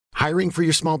Hiring for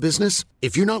your small business?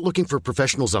 If you're not looking for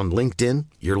professionals on LinkedIn,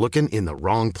 you're looking in the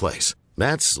wrong place.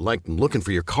 That's like looking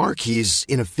for your car keys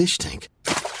in a fish tank.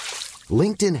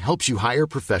 LinkedIn helps you hire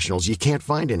professionals you can't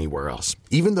find anywhere else,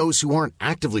 even those who aren't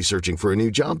actively searching for a new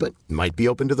job but might be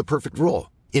open to the perfect role.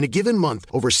 In a given month,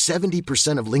 over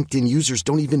 70% of LinkedIn users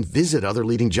don't even visit other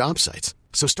leading job sites.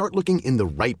 So start looking in the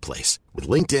right place. With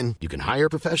LinkedIn, you can hire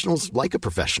professionals like a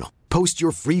professional. Post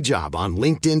your free job on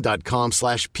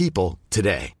linkedin.com/people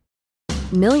today.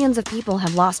 Millions of people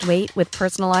have lost weight with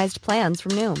personalized plans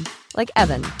from Noom. Like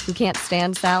Evan, who can't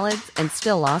stand salads and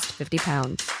still lost 50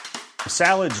 pounds.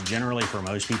 Salads generally for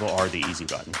most people are the easy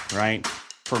button, right?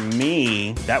 For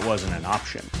me, that wasn't an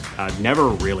option. I never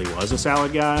really was a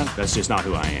salad guy. That's just not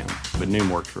who I am. But Noom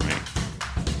worked for me.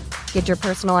 Get your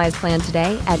personalized plan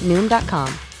today at Noom.com.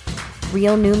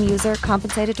 Real Noom user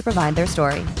compensated to provide their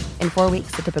story. In 4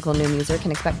 weeks, the typical Noom user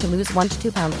can expect to lose 1 to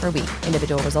 2 pounds per week.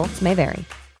 Individual results may vary.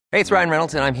 Hey, it's Ryan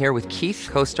Reynolds, and I'm here with Keith,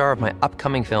 co-star of my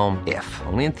upcoming film, If,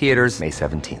 only in theaters May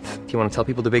 17th. Do you want to tell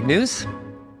people the big news?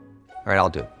 All right, I'll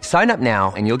do it. Sign up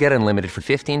now and you'll get unlimited for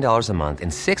 $15 a month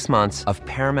and 6 months of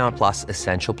Paramount Plus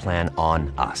Essential Plan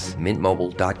on us.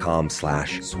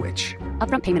 MintMobile.com/switch.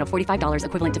 Upfront payment of $45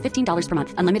 equivalent to $15 per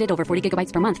month. Unlimited over 40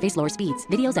 gigabytes per month. Face lower speeds.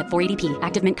 Videos at 480p.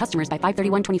 Active Mint customers by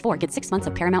 531.24 get 6 months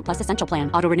of Paramount Plus Essential Plan.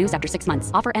 Auto renews after 6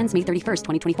 months. Offer ends May 31st,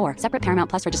 2024. Separate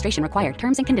Paramount Plus registration required.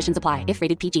 Terms and conditions apply if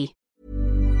rated PG.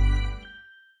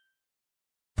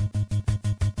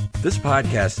 This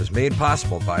podcast is made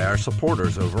possible by our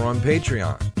supporters over on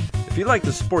Patreon. If you'd like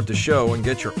to support the show and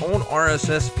get your own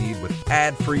RSS feed with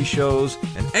ad-free shows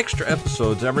and extra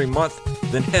episodes every month,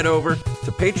 then head over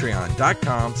to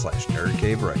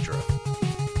patreon.com/nerdcaveretro.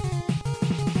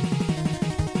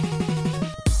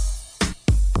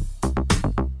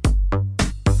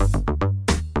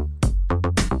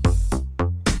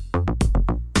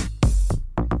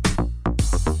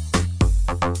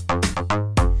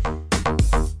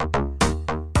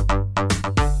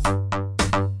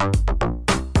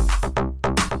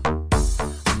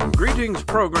 Greetings,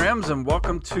 programs, and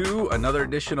welcome to another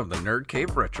edition of the Nerd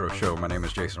Cave Retro Show. My name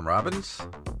is Jason Robbins.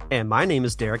 And my name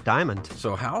is Derek Diamond.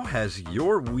 So how has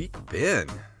your week been?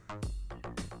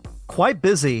 Quite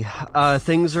busy.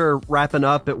 Things are wrapping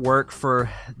up at work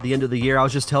for the end of the year. I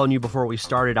was just telling you before we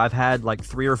started, I've had like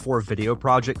 3 or 4 video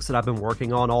projects that I've been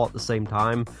working on all at the same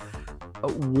time.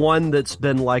 One that's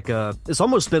been like it's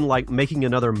almost been like making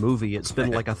another movie. It's been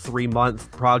like a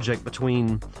 3-month project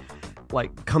between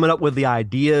like coming up with the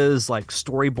ideas, like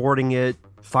storyboarding it,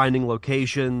 finding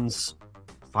locations,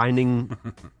 finding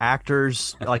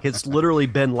actors. Like it's literally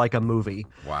been like a movie.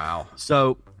 Wow.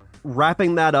 So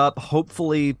wrapping that up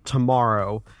hopefully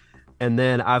tomorrow. And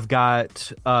then I've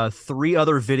got 3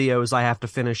 other videos I have to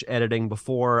finish editing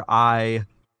before I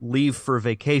leave for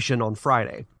vacation on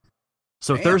Friday.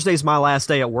 So Damn. Thursday's my last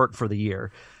day at work for the year.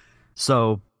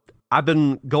 So I've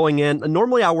been going in.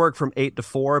 Normally I work from 8 to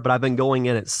 4, but I've been going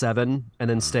in at 7 and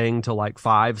then staying till like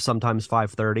 5, sometimes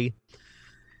 5:30.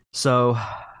 So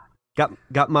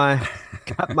got my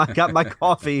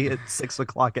coffee at 6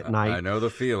 o'clock at night. I know the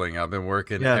feeling. I've been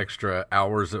working extra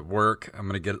hours at work. I'm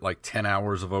going to get like 10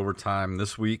 hours of overtime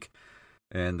this week.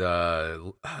 And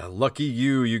lucky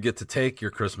you get to take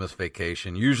your Christmas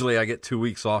vacation. Usually I get 2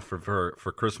 weeks off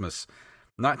for Christmas.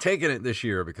 I'm not taking it this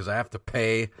year because I have to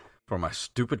pay for my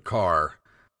stupid car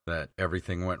that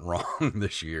everything went wrong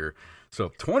this year. So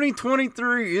if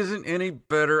 2023 isn't any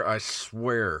better, I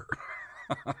swear.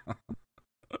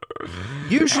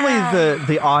 Usually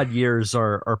the odd years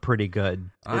are pretty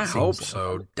good. I hope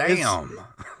so. Damn.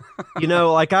 You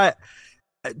know, like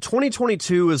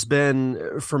 2022 has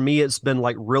been, for me, it's been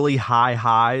like really high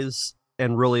highs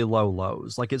and really low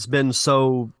lows. Like it's been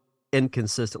so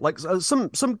inconsistent. Like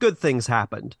some good things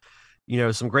happened. You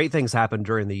know, some great things happened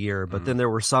during the year, but then there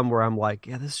were some where I'm like,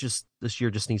 yeah, this year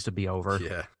just needs to be over.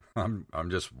 Yeah, I'm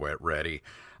just ready.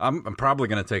 I'm probably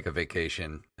going to take a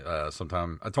vacation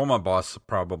sometime. I told my boss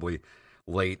probably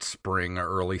late spring or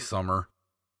early summer.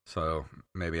 So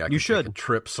maybe I can take a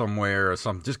trip somewhere or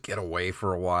something, just get away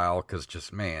for a while. Cause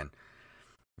just, man,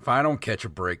 if I don't catch a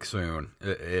break soon,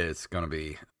 it's going to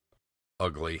be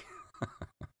ugly.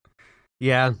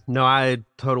 Yeah, no, I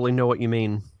totally know what you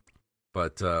mean.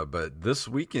 But this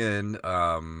weekend,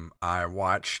 I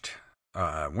watched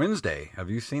Wednesday. Have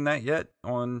you seen that yet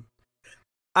on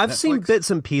I've Netflix? seen bits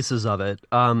and pieces of it.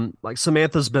 Like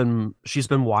Samantha's been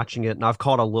watching it, and I've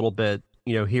caught a little bit,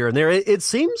 you know, here and there. It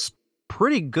seems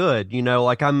pretty good, you know.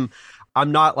 Like I'm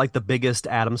not like the biggest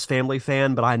Addams Family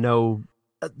fan, but I know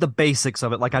the basics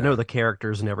of it. Like I know the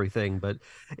characters and everything, but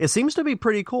it seems to be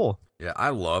pretty cool. Yeah, I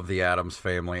love the Addams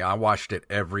Family. I watched it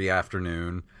every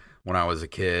afternoon when I was a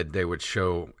kid. They would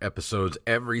show episodes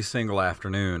every single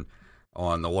afternoon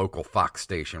on the local Fox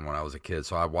station when I was a kid.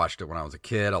 So I watched it when I was a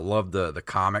kid. I loved the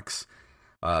comics,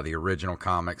 the original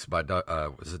comics by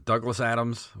was it Douglas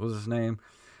Adams? What was his name?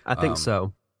 I think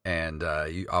so. And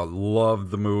I loved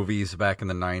the movies back in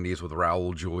the 90s with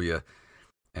Raul Julia,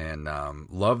 and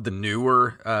loved the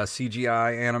newer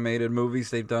CGI animated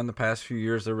movies they've done the past few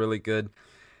years. They're really good.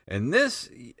 And this,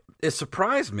 it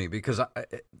surprised me because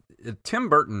Tim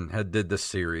Burton had did this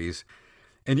series,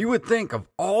 and you would think of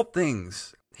all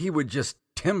things, he would just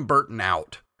Tim Burton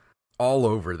out all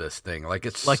over this thing. Like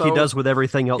he does with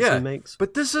everything else he makes.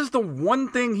 But this is the one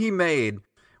thing he made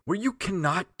where you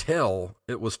cannot tell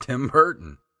it was Tim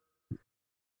Burton.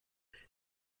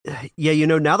 Yeah,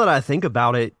 now that I think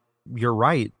about it, you're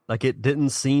right. Like, it didn't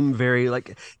seem very,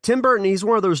 like, Tim Burton, he's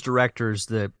one of those directors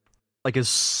that, like, as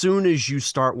soon as you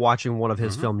start watching one of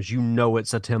his films, you know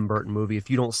it's a Tim Burton movie if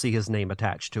you don't see his name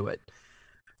attached to it.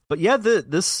 But yeah,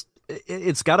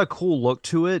 it's got a cool look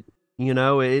to it.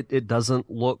 It doesn't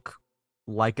look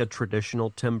like a traditional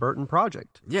Tim Burton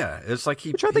project. Yeah, it's like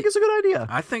which I think is a good idea.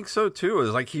 I think so too.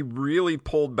 It's like he really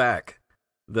pulled back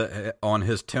on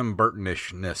his Tim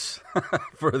Burtonishness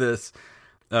for this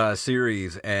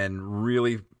series, and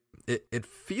really, it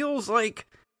feels like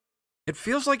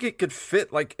it could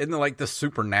fit like in the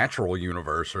supernatural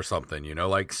universe or something.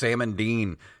 Like Sam and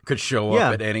Dean could show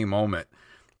up at any moment.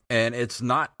 And it's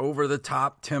not over the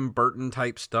top Tim Burton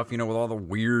type stuff, with all the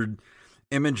weird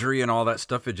imagery and all that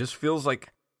stuff. It just feels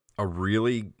like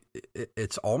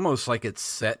it's almost like it's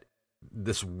set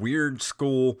this weird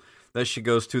school that she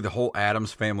goes to. The whole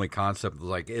Addams Family concept,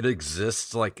 like it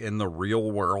exists like in the real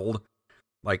world.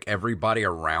 Like everybody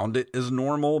around it is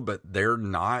normal, but they're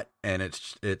not. And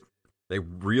they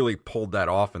really pulled that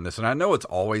off in this. And I know it's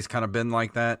always kind of been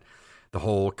like that. The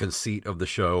whole conceit of the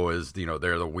show is,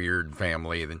 they're the weird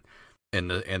family in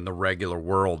the regular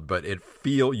world, but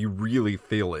you really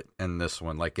feel it in this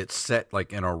one. Like it's set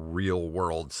like in a real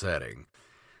world setting.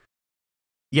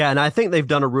 Yeah, and I think they've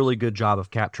done a really good job of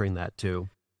capturing that too.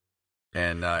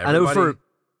 And I know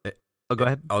go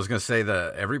ahead. I was going to say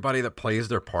everybody that plays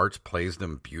their parts plays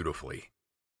them beautifully.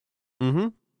 Mm-hmm.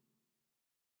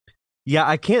 Yeah,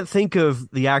 I can't think of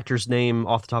the actor's name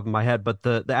off the top of my head, but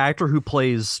the actor who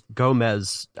plays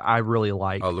Gomez, I really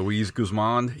like. Luis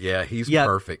Guzman. Yeah, he's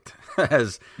perfect.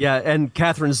 And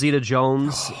Catherine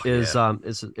Zeta-Jones is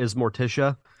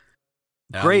Morticia.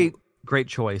 Great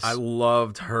choice. I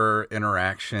loved her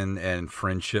interaction and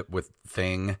friendship with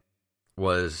Thing.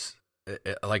 Was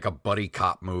like a buddy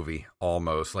cop movie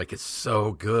almost. Like it's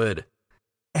so good.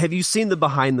 Have you seen the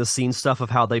behind the scenes stuff of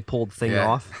how they pulled Thing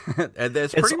off? And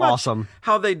that's it's pretty much awesome.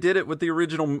 How they did it with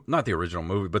not the original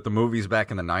movie, but the movies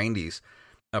back in the 90s.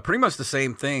 Pretty much the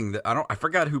same thing. I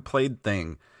forgot who played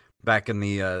Thing back in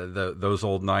those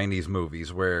old 90s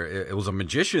movies where it was a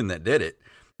magician that did it.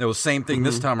 It was the same thing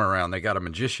this time around. They got a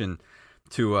magician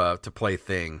to play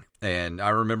Thing. And I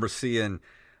remember seeing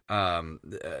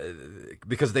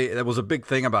because that was a big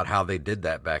thing about how they did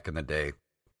that back in the day.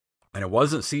 And it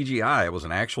wasn't CGI. It was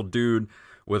an actual dude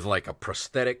with like a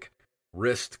prosthetic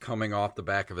wrist coming off the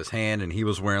back of his hand. And he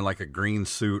was wearing like a green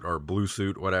suit or blue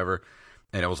suit, whatever.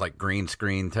 And it was like green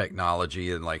screen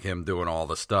technology and like him doing all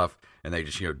the stuff. And they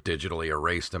just, digitally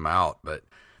erased him out. But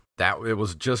it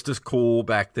was just as cool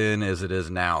back then as it is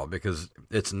now because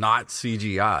it's not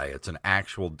CGI. It's an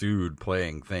actual dude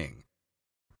playing Thing.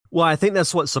 Well, I think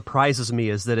that's what surprises me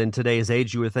is that in today's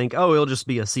age, you would think, oh, it'll just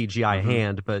be a CGI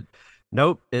hand. But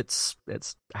nope, it's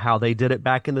how they did it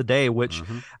back in the day, which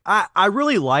I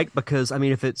really like because, I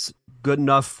mean, if it's good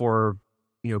enough for,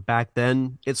 back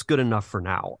then, it's good enough for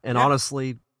now. And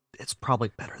honestly, it's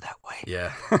probably better that way.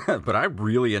 Yeah, but I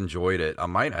really enjoyed it. I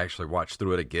might actually watch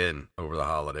through it again over the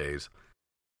holidays.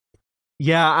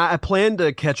 Yeah, I plan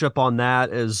to catch up on that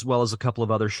as well as a couple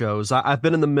of other shows. I've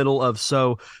been in the middle of,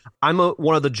 I'm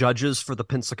one of the judges for the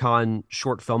Pensacon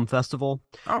Short Film Festival.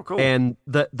 Oh, cool. And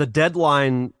the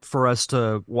deadline for us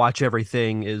to watch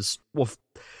everything is,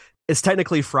 it's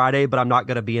technically Friday, but I'm not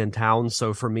going to be in town.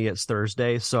 So for me, it's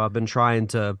Thursday. So I've been trying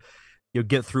to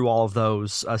get through all of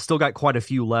those. I still got quite a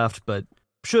few left, but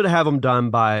should have them done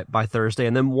by Thursday.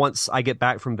 And then once I get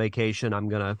back from vacation, I'm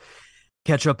going to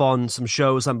catch up on some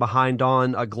shows I'm behind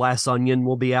on. A Glass Onion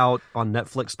will be out on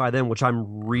Netflix by then, which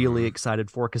I'm really excited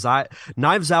for because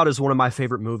Knives Out is one of my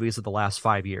favorite movies of the last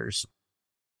 5 years.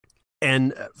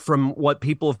 And from what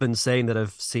people have been saying that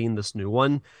have seen this new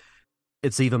one,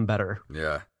 it's even better.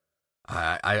 Yeah.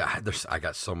 I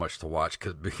got so much to watch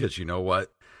because you know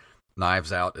what?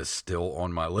 Knives Out is still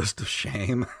on my list of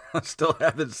shame. I still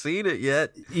haven't seen it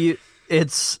yet.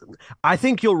 I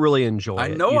think you'll really enjoy it. I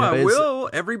know I will.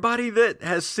 Everybody that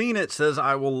has seen it says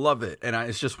I will love it. And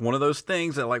it's just one of those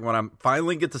things that, like, when I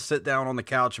finally get to sit down on the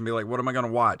couch and be like, what am I going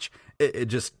to watch? It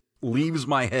just leaves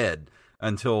my head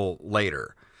until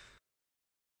later.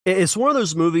 It's one of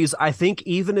those movies, I think,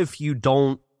 even if you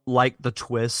don't like the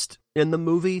twist in the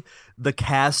movie, the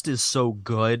cast is so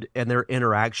good and their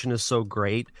interaction is so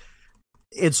great.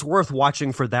 It's worth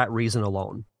watching for that reason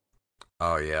alone.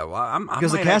 Oh, yeah. Well,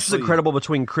 because the cast is incredible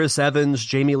between Chris Evans,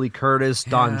 Jamie Lee Curtis,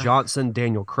 Don Johnson,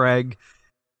 Daniel Craig.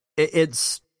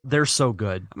 They're so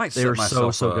good. I might they're set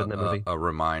myself so good in the movie. A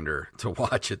reminder to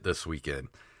watch it this weekend.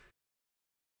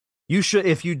 You should.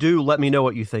 If you do, let me know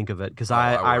what you think of it, because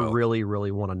I really,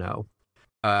 really want to know.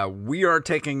 We are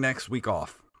taking next week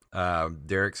off.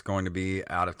 Derek's going to be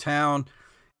out of town,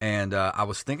 and I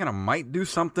was thinking I might do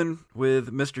something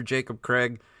with Mr. Jacob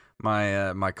Craig,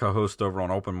 my co-host over on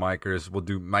Open Micers.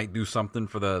 Might do something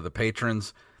for the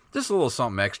patrons, just a little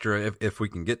something extra if we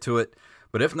can get to it.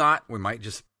 But if not, we might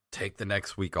just take the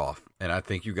next week off, and I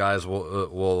think you guys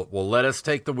will let us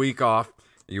take the week off.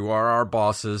 You are our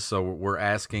bosses, so we're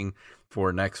asking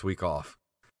for next week off.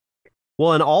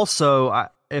 Well, and also,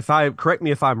 correct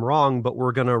me if I'm wrong, but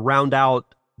we're going to round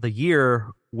out the year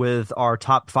with our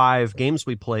top 5 games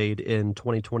we played in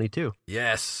 2022.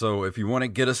 Yes, so if you want to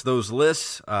get us those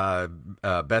lists,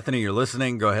 Bethany, you're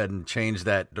listening, go ahead and change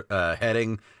that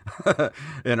heading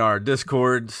in our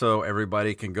Discord so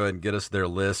everybody can go ahead and get us their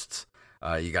lists.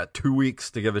 You got 2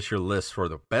 weeks to give us your list for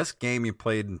the best game you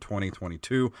played in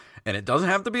 2022. And it doesn't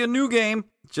have to be a new game,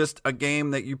 just a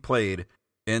game that you played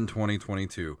in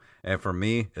 2022. And for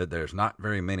me, there's not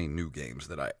very many new games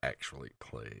that I actually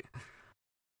play.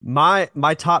 My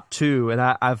top 2, and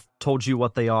I've told you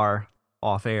what they are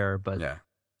off air, but yeah.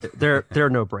 they're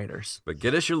no-brainers. But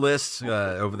get us your lists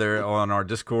over there on our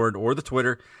Discord or the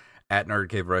Twitter at Nerd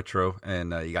Cave Retro.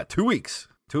 And you got 2 weeks.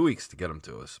 2 weeks to get them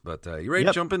to us. But you ready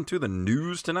to jump into the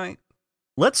news tonight?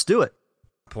 Let's do it.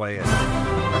 Play it.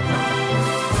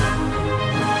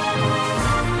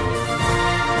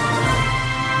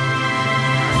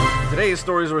 Today's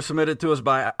stories were submitted to us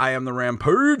by I Am the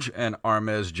Rampage and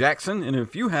Armez Jackson. And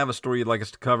if you have a story you'd like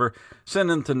us to cover, send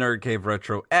them to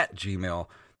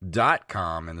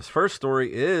nerdcaveretro@gmail.com. And this first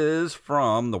story is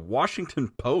from the Washington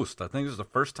Post. I think this is the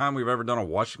first time we've ever done a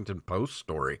Washington Post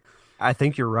story. I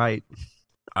think you're right.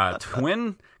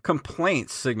 Twin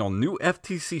complaints signal new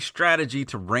FTC strategy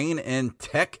to rein in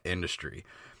tech industry.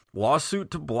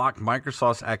 Lawsuit to block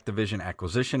Microsoft's Activision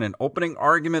acquisition and opening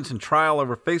arguments and trial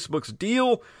over Facebook's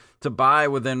deal to buy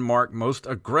within mark most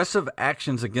aggressive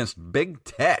actions against big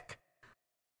tech.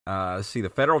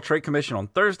 The Federal Trade Commission on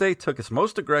Thursday took its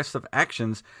most aggressive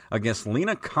actions against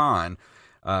Lina Khan,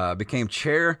 became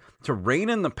chair to rein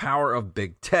in the power of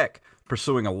big tech,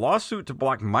 pursuing a lawsuit to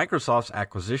block Microsoft's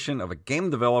acquisition of a game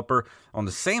developer on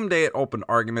the same day it opened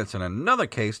arguments in another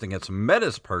case against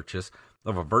Meta's purchase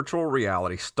of a virtual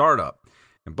reality startup.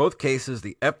 In both cases,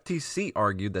 the FTC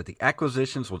argued that the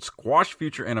acquisitions would squash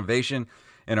future innovation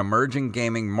in emerging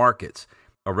gaming markets,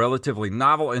 a relatively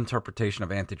novel interpretation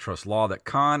of antitrust law that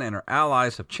Khan and her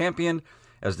allies have championed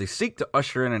as they seek to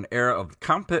usher in an era of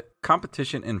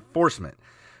competition enforcement.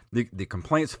 The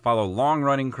complaints follow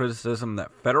long-running criticism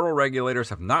that federal regulators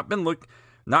have not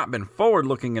been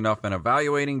forward-looking enough in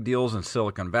evaluating deals in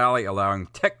Silicon Valley, allowing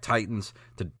tech titans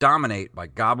to dominate by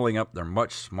gobbling up their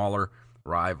much smaller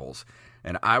rivals.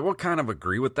 And I will kind of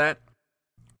agree with that,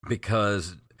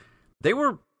 because they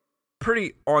were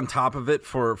pretty on top of it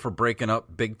for breaking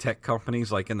up big tech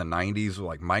companies like in the 90s,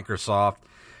 like Microsoft,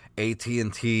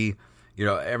 AT&T. You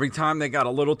know, every time they got a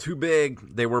little too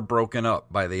big, they were broken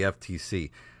up by the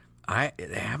FTC. They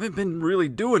haven't been really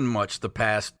doing much the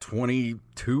past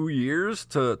 22 years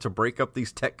to break up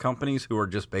these tech companies who are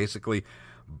just basically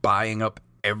buying up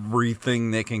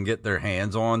everything they can get their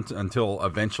hands on until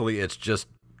eventually it's just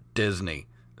Disney.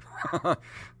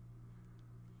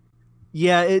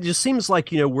 Yeah, it just seems like,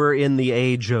 we're in the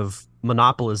age of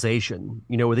monopolization,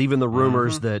 with even the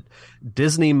rumors that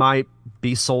Disney might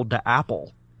be sold to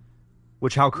Apple,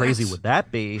 which how crazy would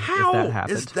that be if that happened? How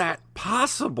is that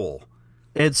possible?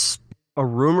 It's a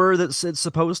rumor that it's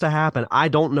supposed to happen. I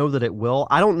don't know that it will.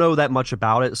 I don't know that much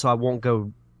about it, so I won't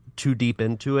go too deep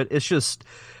into it. It's just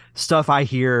stuff I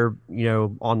hear,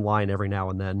 online every now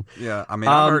and then. Yeah, I mean,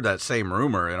 I've heard that same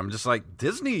rumor, and I'm just like,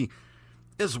 Disney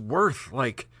is worth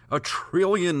like $1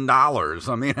 trillion.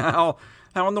 I mean, how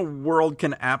in the world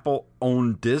can Apple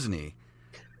own Disney?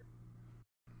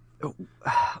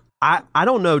 I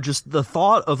don't know. Just the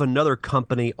thought of another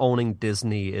company owning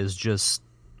Disney is just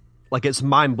like, it's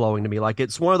mind blowing to me. Like,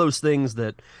 it's one of those things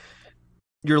that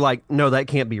you're like, no, that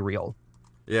can't be real.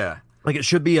 Yeah. Like it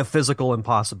should be a physical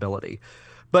impossibility.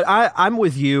 But I'm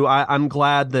with you. I'm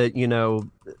glad that,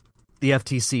 the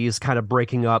FTC is kind of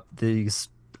breaking up these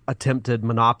attempted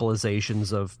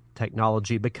monopolizations of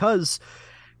technology, because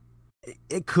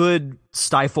it could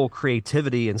stifle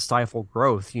creativity and stifle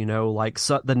growth.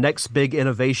 The next big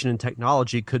innovation in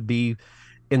technology could be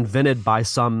invented by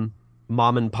some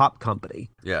mom and pop company.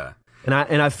 Yeah. And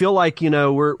I feel like,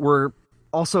 we're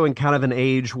also in kind of an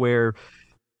age where,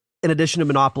 in addition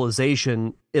to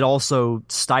monopolization, it also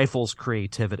stifles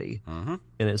creativity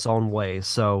in its own way.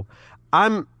 So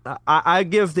I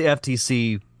give the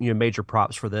FTC major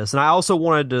props for this. And I also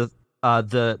wanted to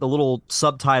the little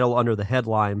subtitle under the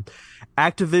headline,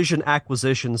 Activision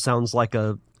Acquisition, sounds like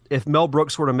if Mel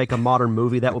Brooks were to make a modern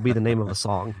movie, that would be the name of a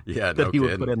song that he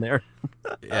would put in there.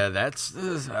 Yeah, that's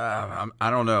I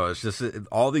don't know. It's just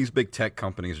all these big tech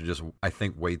companies are just, I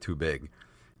think, way too big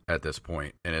at this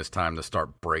point, and it's time to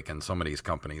start breaking some of these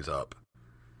companies up.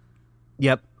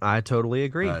 Yep, I totally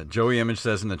agree. Joey Image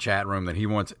says in the chat room that he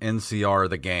wants NCR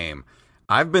the game.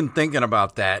 I've been thinking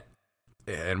about that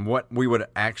and what we would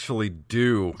actually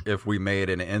do if we made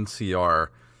an NCR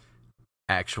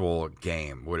actual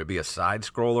game. Would it be a side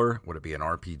scroller? Would it be an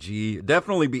RPG? It'd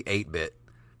definitely be 8-bit. It'd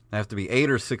have to be 8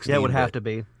 or 16. Yeah, it would have to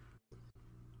be.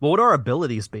 What would our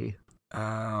abilities be?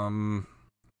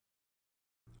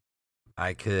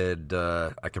 I could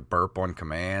burp on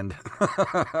command.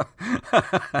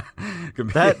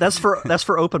 That's for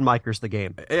open micers, the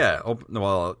game. Yeah.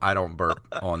 Well, I don't burp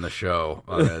on the show.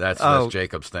 That's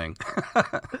Jacob's thing.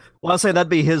 Well, I'll say that'd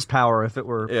be his power if it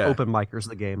were open micers,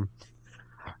 the game.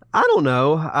 I don't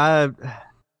know.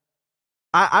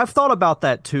 I've thought about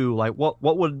that too. Like, what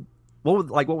would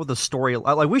the story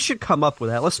like? We should come up with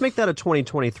that. Let's make that a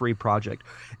 2023 project.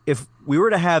 If we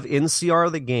were to have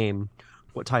NCR the game,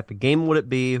 what type of game would it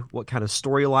be? What kind of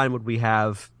storyline would we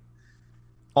have?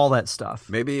 All that stuff.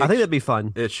 I think that'd be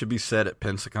fun. It should be set at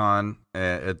Pensacon,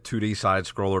 a 2D side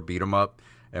scroller beat 'em up,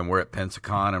 and we're at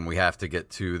Pensacon, and we have to get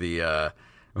to the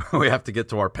we have to get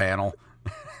to our panel.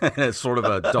 It's sort of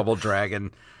a Double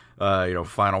Dragon,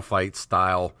 Final Fight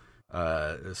style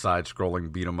side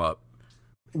scrolling beat 'em up.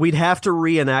 We'd have to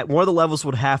reenact. One of the levels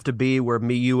would have to be where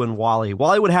me, you, and Wally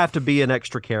would have to be an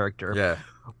extra character. Yeah.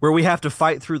 Where we have to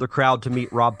fight through the crowd to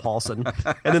meet Rob Paulson,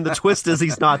 and then the twist is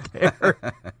he's not there.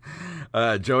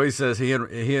 Joey says he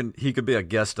could be a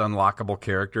guest unlockable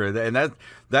character, and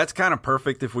that's kind of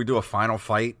perfect if we do a Final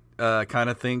Fight kind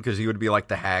of thing, because he would be like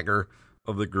the Hagger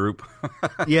of the group.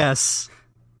 Yes,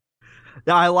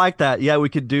 I like that. Yeah, we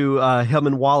could do him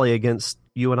and Wally against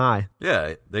you and I.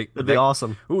 Yeah, that'd be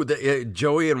awesome. Ooh,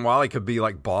 Joey and Wally could be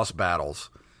like boss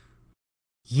battles.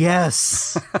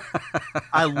 Yes.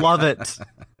 I love it.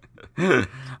 And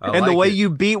the way you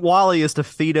beat Wally is to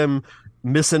feed him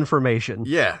misinformation.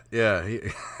 Yeah.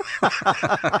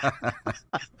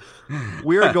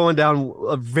 We are going down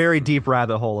a very deep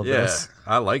rabbit hole of this.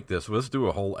 I like this. Let's do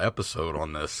a whole episode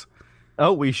on this.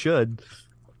 Oh, we should.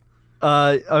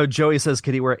 Joey says,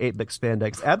 could he wear 8-bit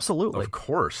spandex? Absolutely. Of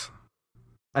course.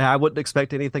 I wouldn't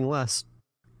expect anything less.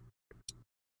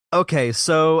 Okay,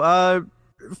 so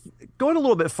going a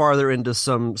little bit farther into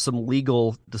some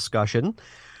legal discussion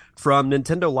from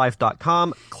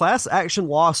NintendoLife.com, class action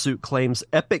lawsuit claims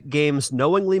Epic Games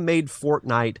knowingly made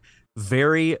Fortnite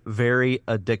very, very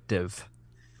addictive.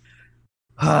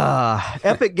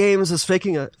 Epic Games is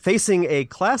facing a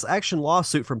class action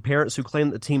lawsuit from parents who claim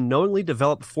that the team knowingly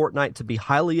developed Fortnite to be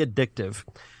highly addictive.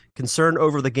 Concern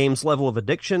over the game's level of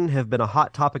addiction have been a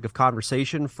hot topic of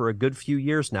conversation for a good few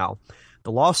years now.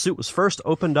 The lawsuit was first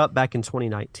opened up back in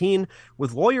 2019,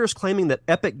 with lawyers claiming that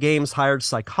Epic Games hired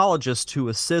psychologists to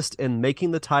assist in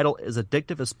making the title as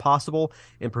addictive as possible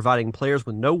and providing players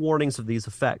with no warnings of these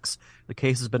effects. The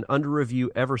case has been under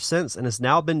review ever since and has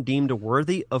now been deemed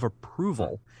worthy of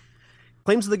approval.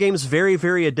 Claims of the game's very,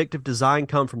 very addictive design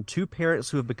come from two parents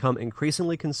who have become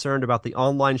increasingly concerned about the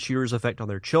online shooter's effect on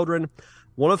their children,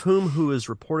 one of whom who has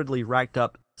reportedly racked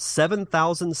up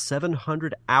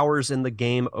 7,700 hours in the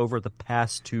game over the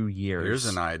past 2 years. Here's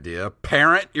an idea.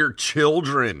 Parent your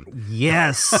children.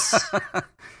 Yes.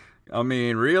 I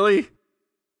mean, really?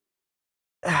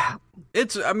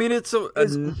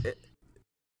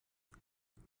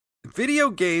 Video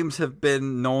games have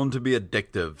been known to be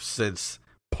addictive since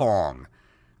Pong.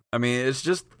 I mean, it's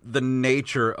just the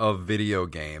nature of video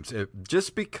games.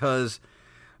 Just because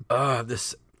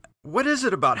what is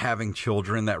it about having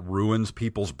children that ruins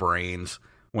people's brains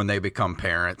when they become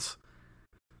parents?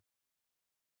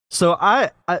 So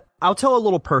I'll tell a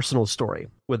little personal story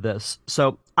with this.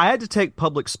 So I had to take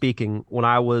public speaking when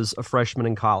I was a freshman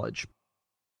in college.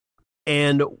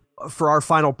 And for our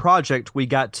final project, we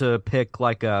got to pick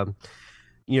like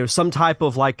some type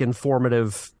of like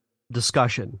informative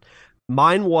discussion.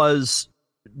 Mine was,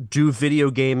 do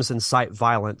video games incite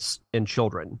violence in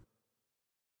children?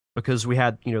 Because we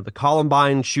had, the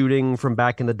Columbine shooting from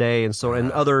back in the day,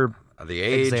 and other the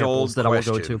examples that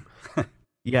question. I will go to.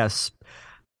 Yes.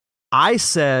 I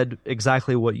said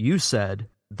exactly what you said,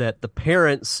 that the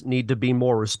parents need to be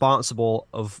more responsible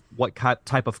of what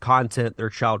type of content their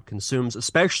child consumes,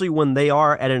 especially when they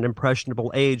are at an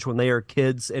impressionable age, when they are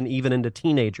kids and even into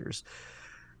teenagers.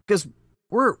 Because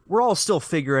we're all still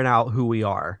figuring out who we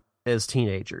are as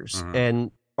teenagers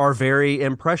and are very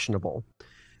impressionable.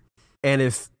 And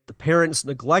if the parents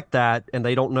neglect that and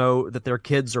they don't know that their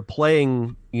kids are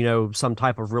playing, some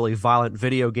type of really violent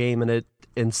video game, and it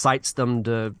incites them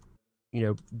to,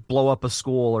 blow up a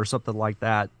school or something like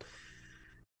that,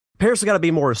 parents have got to be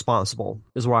more responsible,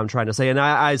 is what I'm trying to say. And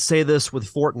I say this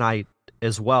with Fortnite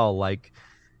as well. Like,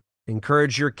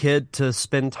 encourage your kid to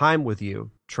spend time with you.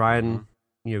 Try and,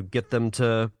 get them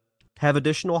to have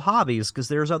additional hobbies, because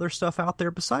there's other stuff out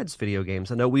there besides video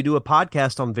games. I know we do a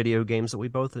podcast on video games that we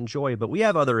both enjoy, but we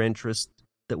have other interests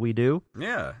that we do.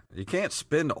 Yeah, you can't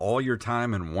spend all your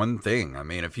time in one thing. I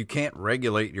mean, if you can't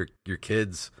regulate your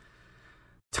kids'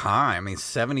 time,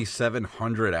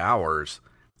 7,700 hours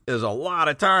is a lot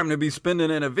of time to be spending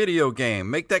in a video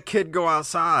game. Make that kid go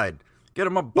outside. Get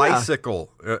him a bicycle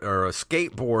or a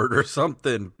skateboard or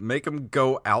something. Make him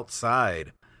go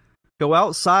outside. Go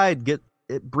outside,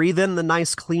 breathe in the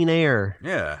nice clean air.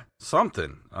 Yeah,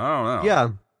 something. I don't know. Yeah.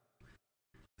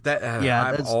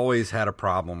 I've always had a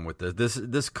problem with this.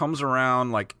 This comes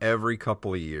around like every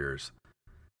couple of years.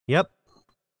 Yep.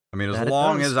 As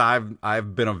long as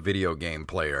I've been a video game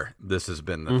player, this has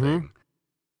been the thing.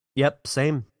 Yep,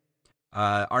 same.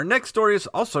 Our next story is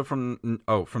also from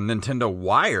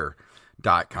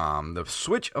NintendoWire.com. The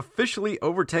Switch officially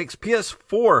overtakes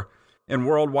PS4 in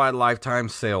worldwide lifetime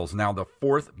sales, now the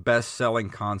fourth best-selling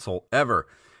console ever.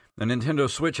 The Nintendo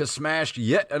Switch has smashed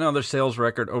yet another sales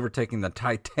record, overtaking the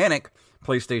Titanic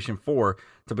PlayStation 4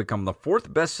 to become the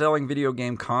fourth best-selling video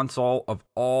game console of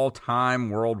all time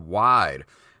worldwide.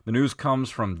 The news comes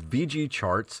from VG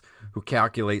Charts, who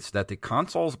calculates that the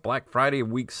console's Black Friday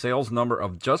week sales number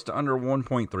of just under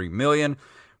 1.3 million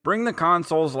bring the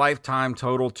console's lifetime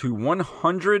total to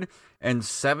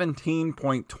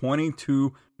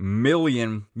 117.22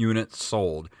 million units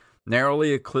sold,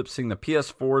 narrowly eclipsing the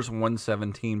PS4's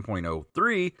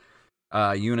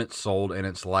 117.03 units sold in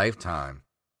its lifetime.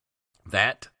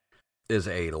 That is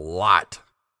a lot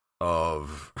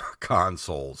of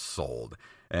consoles sold.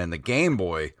 And the Game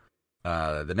Boy,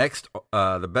 next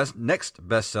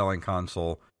best-selling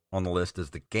console on the list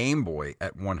is the Game Boy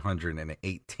at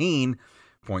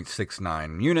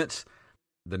 118.69 units.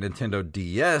 The Nintendo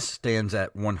DS stands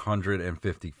at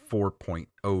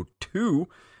 154.02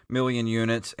 million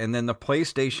units, and then the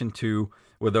PlayStation 2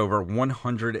 with over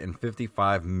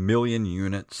 155 million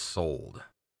units sold.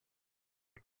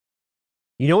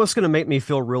 You know what's going to make me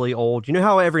feel really old? You know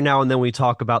how every now and then we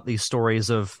talk about these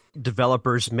stories of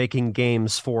developers making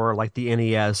games for like the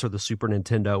NES or the Super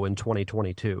Nintendo in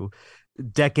 2022,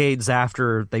 decades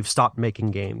after they've stopped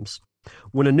making games.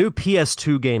 When a new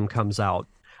PS2 game comes out,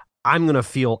 I'm going to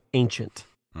feel ancient.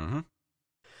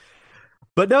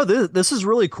 But no, this is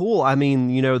really cool.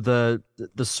 The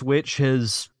Switch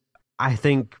has, I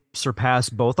think,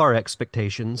 surpassed both our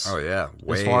expectations. Oh yeah,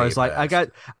 as far as like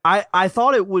I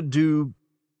thought it would do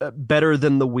better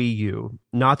than the Wii U.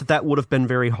 Not that would have been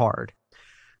very hard.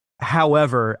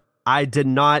 However, I did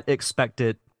not expect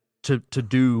it to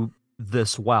do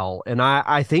this well. And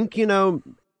I think,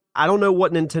 I don't know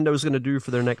what Nintendo is going to do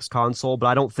for their next console, but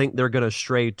I don't think they're going to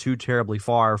stray too terribly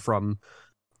far from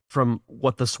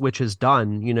what the Switch has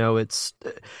done.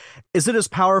 Is it as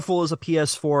powerful as a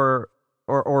PS4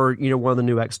 or one of the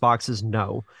new Xboxes?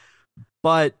 No.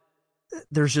 But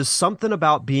there's just something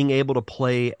about being able to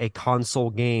play a console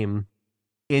game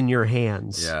in your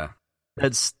hands. Yeah.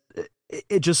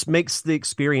 It just makes the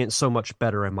experience so much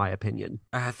better, in my opinion.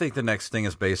 I think the next thing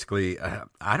is basically,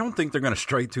 I don't think they're going to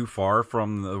stray too far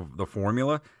from the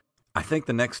formula. I think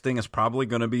the next thing is probably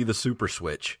going to be the Super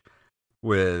Switch,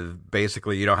 with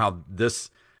basically, how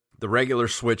the regular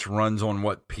Switch runs on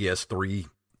what PS3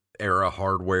 era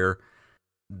hardware.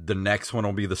 The next one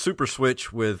will be the Super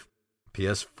Switch with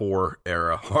PS4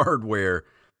 era hardware,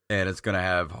 and it's going to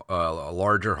have a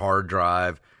larger hard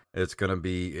drive. It's going to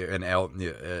be an not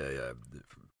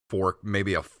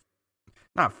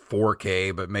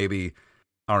 4K, but maybe,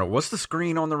 I don't know, what's the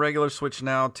screen on the regular Switch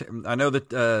now? I know that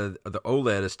the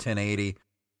OLED is 1080.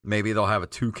 Maybe they'll have a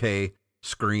 2K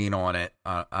screen on it.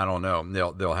 I don't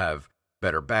know. They'll have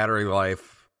better battery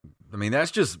life. I mean,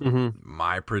 that's just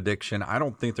my prediction. I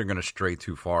don't think they're going to stray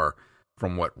too far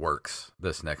from what works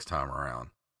this next time around.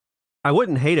 I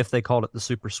wouldn't hate if they called it the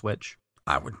Super Switch.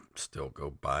 I would still go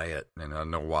buy it. And I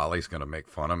know Wally's going to make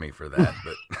fun of me for that,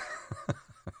 but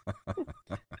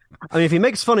I mean, if he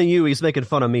makes fun of you, he's making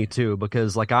fun of me too,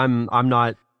 because like I'm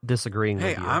not disagreeing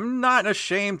with you. I'm not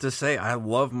ashamed to say I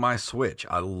love my Switch.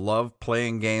 I love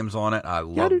playing games on it. I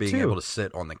love being able to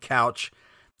sit on the couch.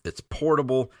 It's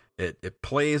portable. It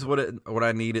plays what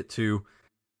I need it to.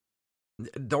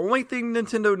 The only thing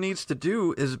Nintendo needs to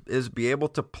do is be able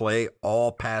to play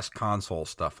all past console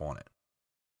stuff on it.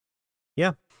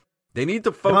 Yeah. They need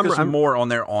to focus more on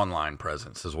their online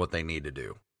presence is what they need to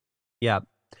do. Yeah.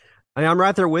 I'm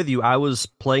right there with you. I was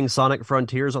playing Sonic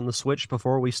Frontiers on the Switch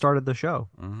before we started the show.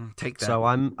 Mm-hmm. Take that. So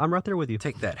I'm right there with you.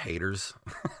 Take that, haters.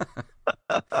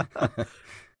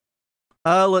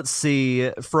 Let's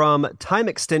see. From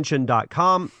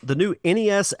TimeExtension.com, the new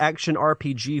NES action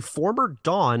RPG Former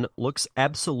Dawn looks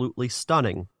absolutely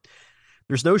stunning.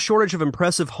 There's no shortage of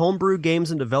impressive homebrew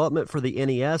games in development for the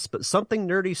NES, but Something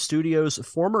Nerdy Studios'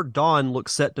 Former Dawn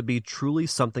looks set to be truly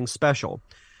something special.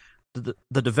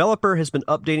 The developer has been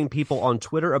updating people on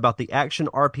Twitter about the action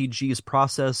RPG's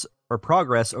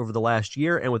progress over the last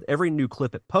year, and with every new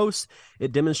clip it posts,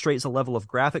 it demonstrates a level of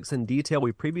graphics and detail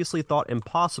we previously thought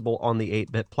impossible on the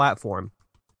 8-bit platform.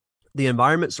 The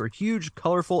environments are huge,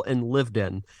 colorful, and lived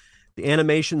in. The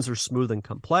animations are smooth and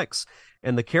complex,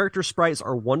 and the character sprites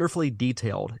are wonderfully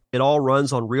detailed. It all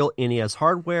runs on real NES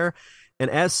hardware,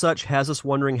 and as such has us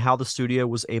wondering how the studio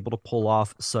was able to pull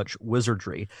off such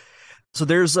wizardry. So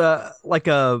there's a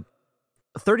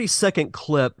 30-second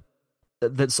clip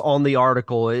that's on the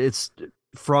article. It's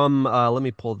from let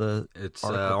me pull the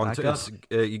article back up.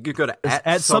 You could go to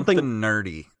at something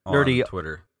nerdy on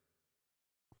Twitter.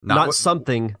 Not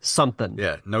something.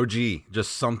 Yeah, no G,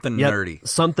 just something yep, nerdy.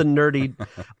 Something nerdy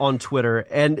on Twitter.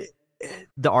 And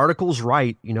the article's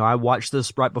right. You know, I watched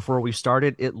this right before we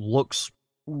started. It looks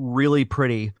really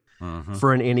pretty.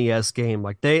 For an NES game.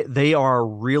 Like they are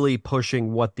really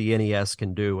pushing what the NES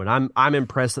can do, and I'm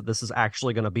impressed that this is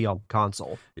actually going to be on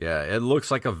console. Yeah, it looks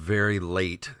like a very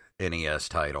late NES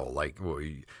title, like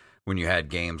when you had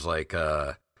games like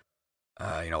like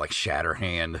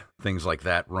Shatterhand, things like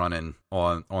that running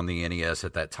on the NES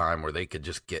at that time, where they could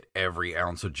just get every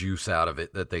ounce of juice out of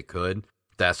it that they could.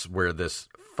 That's where this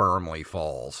firmly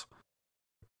falls.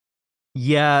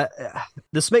 Yeah,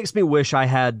 this makes me wish I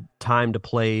had time to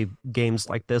play games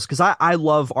like this, because I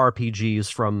love RPGs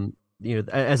from,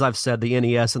 as I've said, the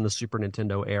NES and the Super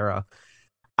Nintendo era.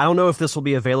 I don't know if this will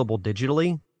be available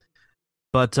digitally,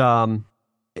 but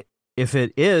if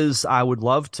it is, I would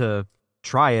love to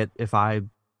try it if I,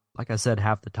 like I said,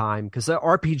 have the time, because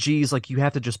RPGs, like, you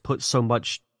have to just put so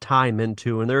much time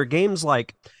into, and there are games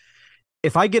like,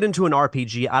 if I get into an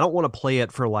RPG, I don't want to play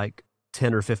it for like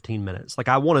 10 or 15 minutes. Like,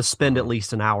 I want to spend at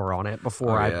least an hour on it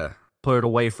before I put it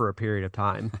away for a period of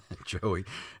time. Joey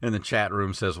in the chat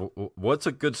room says, what's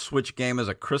a good Switch game as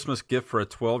a Christmas gift for a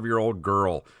 12-year-old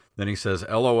girl? Then he says,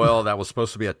 LOL, that was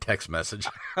supposed to be a text message.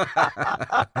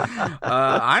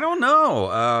 I don't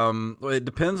know. It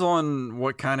depends on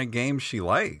what kind of game she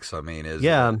likes. I mean,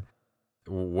 I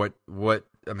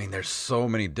mean, there's so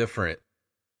many different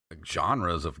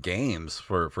genres of games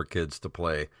for kids to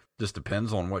play. Just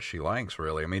depends on what she likes,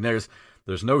 really. I mean, there's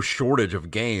no shortage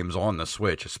of games on the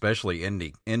Switch, especially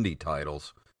indie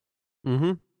titles.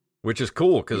 Mm-hmm. Which is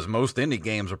cool, because most indie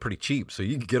games are pretty cheap, so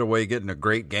you can get away getting a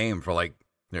great game for like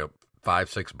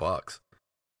 $5-6.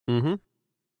 Mm-hmm.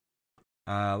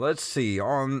 Let's see.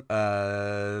 On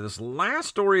this last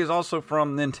story is also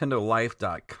from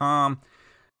NintendoLife.com.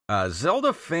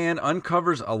 Zelda fan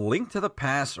uncovers A Link to the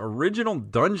Past original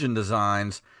dungeon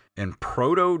designs and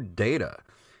proto data.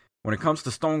 When it comes to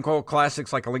Stone Cold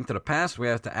classics like A Link to the Past, we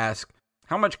have to ask,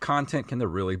 how much content can there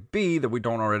really be that we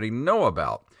don't already know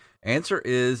about? Answer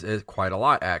is quite a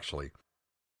lot, actually.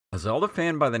 A Zelda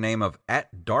fan by the name of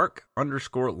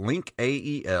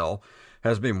 @dark_linkael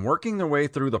has been working their way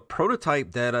through the prototype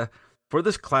data for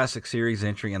this classic series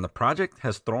entry, and the project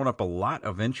has thrown up a lot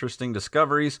of interesting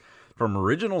discoveries, from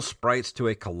original sprites to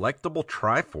a collectible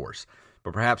Triforce.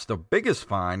 But perhaps the biggest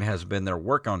find has been their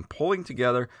work on pulling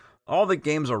together all the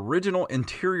game's original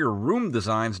interior room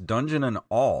designs, dungeon and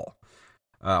all.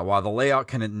 While the layout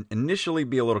can initially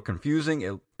be a little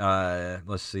confusing,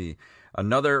 let's see.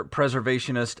 Another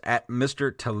preservationist at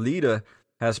Mr. Talida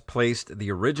has placed the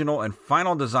original and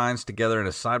final designs together in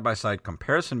a side-by-side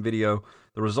comparison video.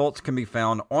 The results can be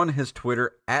found on his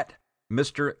Twitter at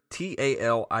Mr.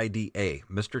 Talida,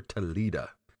 Mr. Talida.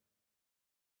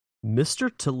 Mr.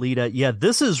 Talida, yeah,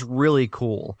 this is really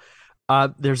cool.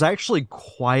 There's actually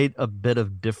quite a bit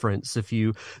of difference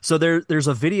there's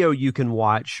a video you can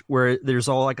watch where there's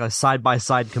all like a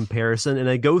side-by-side comparison, and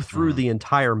they go through the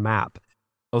entire map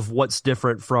of what's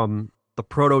different from the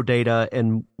proto data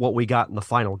and what we got in the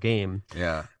final game.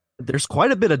 Yeah. There's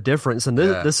quite a bit of difference, and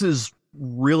this is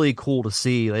really cool to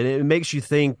see. And it makes you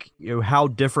think, how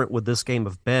different would this game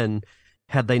have been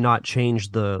had they not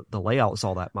changed the layouts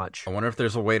all that much. I wonder if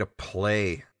there's a way to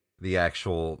play the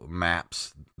actual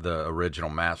maps, the original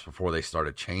maps, before they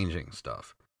started changing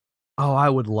stuff. Oh, I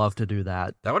would love to do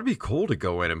that. That would be cool to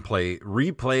go in and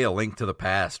replay A Link to the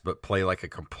Past, but play like a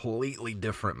completely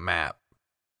different map.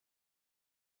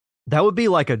 That would be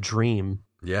like a dream.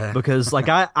 Yeah. Because like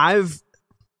I've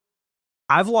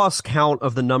lost count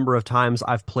of the number of times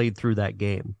I've played through that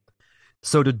game.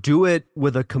 So to do it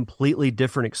with a completely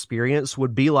different experience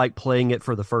would be like playing it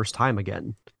for the first time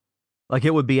again. Like,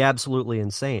 it would be absolutely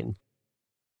insane.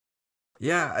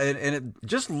 Yeah, and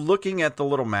just looking at the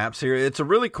little maps here, it's a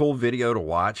really cool video to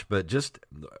watch, but just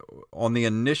on the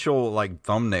initial like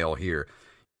thumbnail here,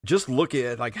 just look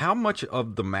at like how much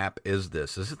of the map is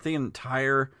this? Is it the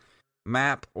entire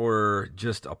map or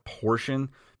just a portion?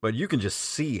 But you can just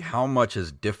see how much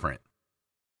is different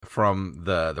from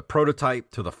the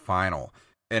prototype to the final.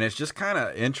 And it's just kind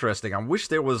of interesting. I wish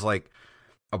there was like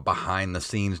a behind the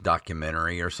scenes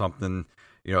documentary or something,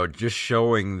 just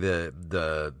showing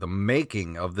the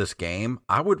making of this game.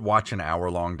 I would watch an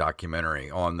hour-long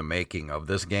documentary on the making of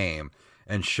this game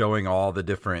and showing all the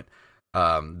different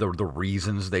the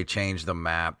reasons they changed the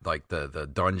map, like the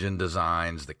dungeon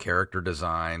designs, the character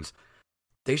designs.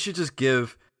 They should just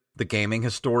give the gaming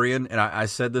historian, and I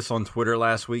said this on Twitter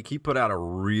last week, he put out a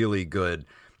really good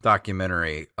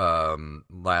documentary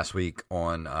last week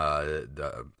on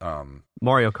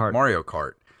Mario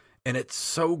Kart, and it's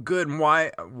so good. And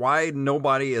why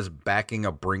nobody is backing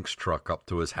a Brinks truck up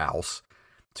to his house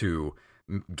to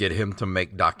get him to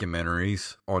make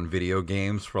documentaries on video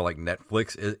games for like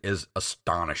Netflix is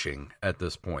astonishing at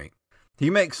this point. He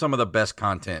makes some of the best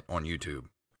content on YouTube,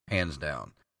 hands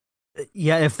down.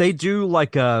 Yeah, if they do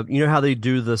like how they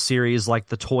do the series like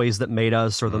The Toys That Made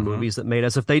Us or the movies that made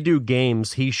us, if they do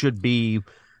games, he should be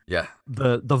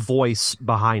the voice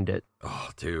behind it. Oh,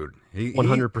 dude.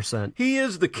 100%. He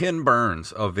is the Ken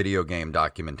Burns of video game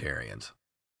documentarians.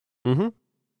 Mm-hmm.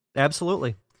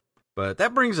 Absolutely. But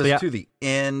that brings us to the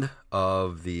end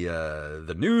of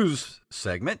the news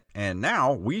segment, and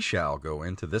now we shall go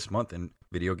into this month in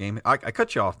video game. I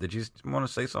cut you off. Did you want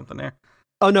to say something there?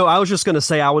 Oh, no, I was just going to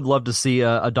say I would love to see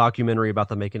a documentary about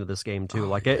the making of this game,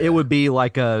 too. It would be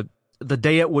like the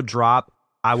day it would drop,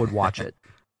 I would watch it.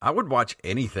 I would watch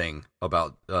anything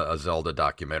about a Zelda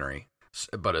documentary,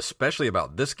 but especially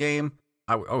about this game.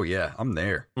 I'm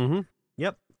there. Mm-hmm.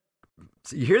 Yep.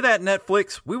 So you hear that,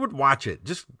 Netflix? We would watch it.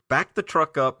 Just back the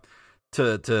truck up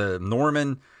to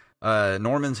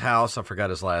Norman's house. I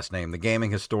forgot his last name, the gaming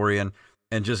historian,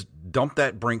 and just dump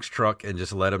that Brinks truck and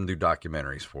just let him do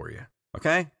documentaries for you.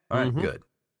 Okay? All right, good.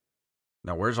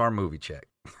 Now, where's our movie check?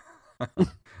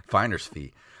 Finder's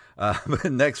fee. But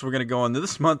next, we're going to go into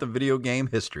this month of video game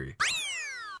history.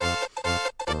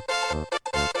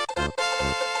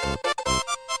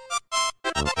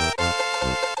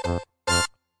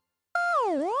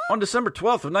 On December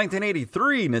 12th of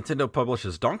 1983, Nintendo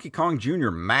publishes Donkey Kong Jr.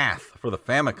 Math for the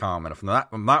Famicom. And if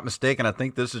I'm not mistaken, I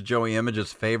think this is Joey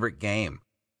Image's favorite game.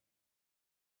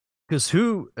 Because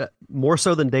who, more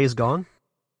so than Days Gone?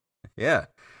 Yeah.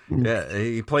 Yeah,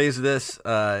 he plays this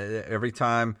every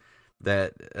time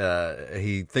that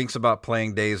he thinks about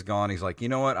playing Days Gone. He's like, you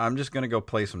know what? I'm just going to go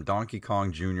play some Donkey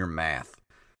Kong Jr. Math.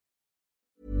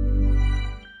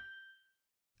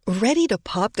 Ready to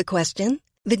pop the question?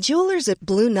 The jewelers at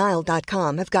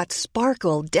BlueNile.com have got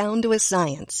sparkle down to a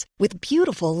science with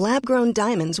beautiful lab-grown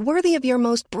diamonds worthy of your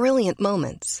most brilliant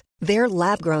moments. Their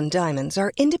lab-grown diamonds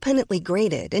are independently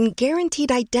graded and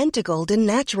guaranteed identical to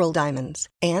natural diamonds,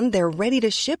 and they're ready to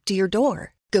ship to your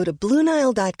door. Go to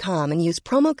BlueNile.com and use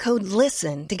promo code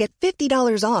LISTEN to get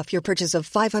 $50 off your purchase of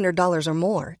 $500 or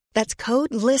more. That's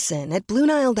code LISTEN at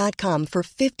BlueNile.com for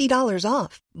 $50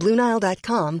 off.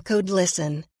 BlueNile.com, code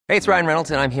LISTEN. Hey, it's Ryan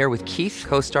Reynolds, and I'm here with Keith,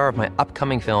 co-star of my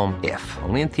upcoming film, If,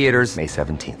 only in theaters May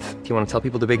 17th. Do you want to tell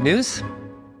people the big news?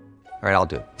 All right, I'll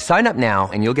do it. Sign up now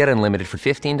and you'll get unlimited for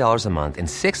 $15 a month and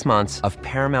 6 months of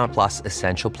Paramount Plus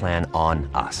Essential Plan on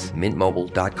us.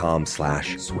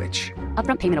 MintMobile.com/switch.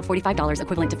 Upfront payment of $45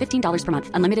 equivalent to $15 per month.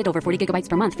 Unlimited over 40 gigabytes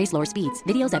per month. Face lower speeds.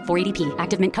 Videos at 480p.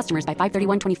 Active Mint customers by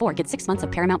 531.24 get 6 months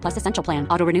of Paramount Plus Essential Plan.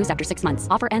 Auto renews after 6 months.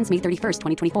 Offer ends May 31st,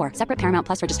 2024. Separate Paramount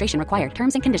Plus registration required.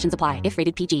 Terms and conditions apply if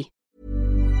rated PG.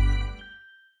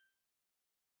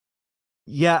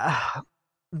 Yeah.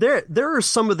 There are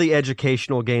some of the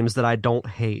educational games that I don't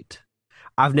hate.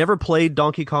 I've never played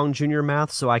Donkey Kong Junior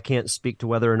Math, so I can't speak to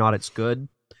whether or not it's good.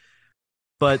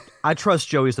 But I trust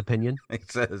Joey's opinion. He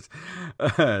says,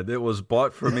 it was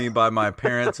bought for me by my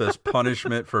parents as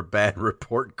punishment for bad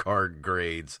report card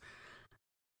grades.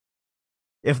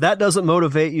 If that doesn't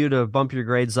motivate you to bump your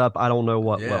grades up, I don't know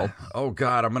what will. Oh,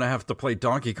 God, I'm going to have to play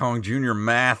Donkey Kong Junior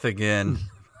Math again.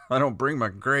 I don't bring my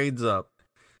grades up.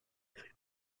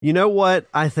 You know what?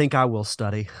 I think I will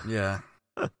study. Yeah.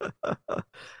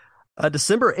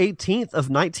 December 18th of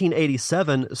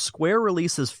 1987, Square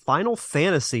releases Final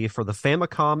Fantasy for the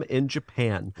Famicom in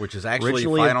Japan. Which is actually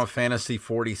originally Final Fantasy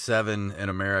 47 in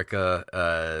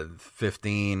America,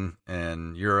 15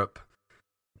 in Europe,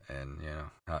 and,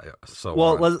 so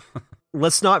well,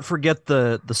 let's not forget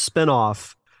the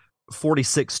spinoff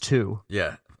 46-2.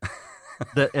 Yeah.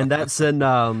 And that's in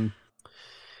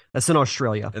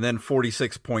Australia. And then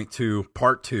 46.2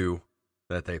 Part 2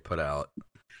 that they put out.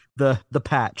 The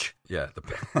patch. Yeah.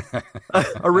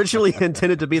 Originally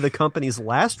intended to be the company's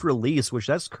last release, which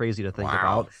that's crazy to think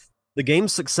about. The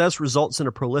game's success results in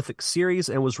a prolific series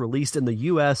and was released in the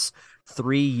U.S.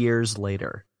 3 years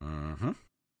later. Mm-hmm.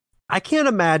 I can't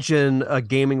imagine a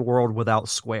gaming world without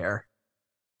Square.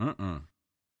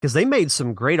 Because they made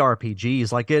some great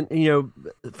RPGs. Like,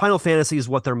 Final Fantasy is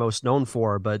what they're most known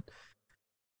for, but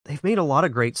they've made a lot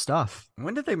of great stuff.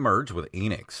 When did they merge with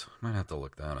Enix? Might have to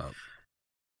look that up.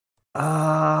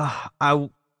 I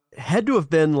had to have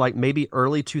been like maybe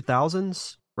early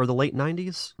 2000s or the late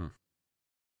 90s.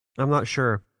 I'm not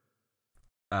sure.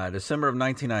 December of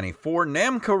 1994,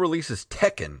 Namco releases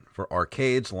Tekken for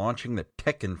arcades, launching the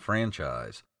Tekken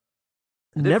franchise.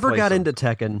 Never got into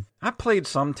Tekken. I played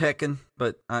some Tekken,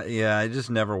 but it just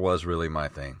never was really my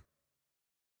thing.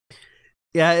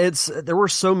 Yeah, there were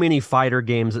so many fighter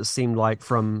games it seemed like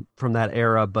from that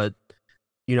era, but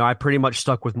I pretty much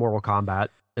stuck with Mortal Kombat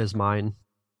as mine.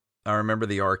 I remember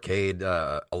the arcade,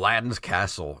 Aladdin's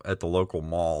Castle at the local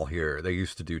mall here. They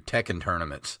used to do Tekken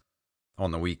tournaments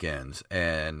on the weekends,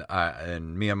 and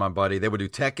me and my buddy, they would do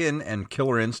Tekken and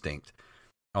Killer Instinct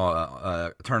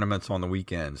tournaments on the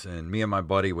weekends, and me and my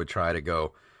buddy would try to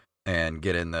go and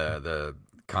get in the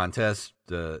contest,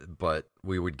 but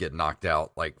we would get knocked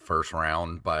out like first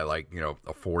round by a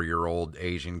 4-year-old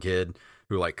Asian kid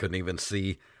who couldn't even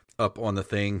see up on the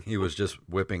thing. He was just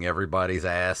whipping everybody's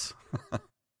ass.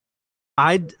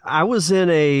 I was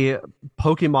in a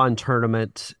Pokemon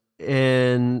tournament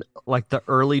in the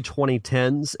early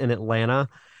 2010s in Atlanta,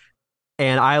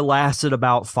 and I lasted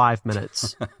about 5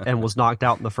 minutes and was knocked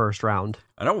out in the first round.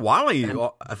 I know Wally.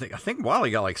 I think Wally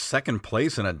got second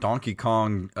place in a Donkey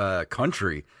Kong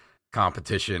Country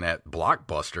competition at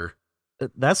Blockbuster.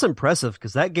 That's impressive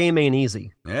because that game ain't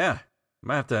easy. Yeah,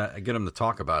 might have to get him to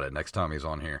talk about it next time he's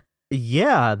on here.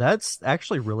 Yeah, that's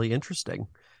actually really interesting.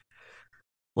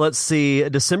 Let's see.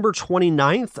 December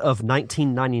 29th of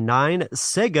 1999,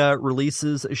 Sega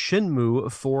releases Shenmue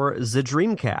for the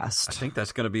Dreamcast. I think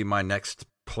that's going to be my next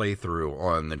playthrough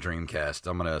on the Dreamcast.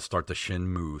 I'm going to start the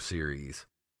Shenmue series.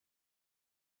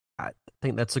 I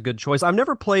think that's a good choice. I've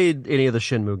never played any of the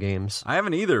Shenmue games. I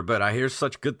haven't either, but I hear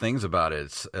such good things about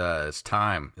it. It's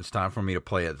time. It's time for me to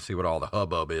play it and see what all the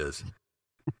hubbub is.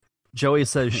 Joey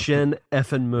says Shin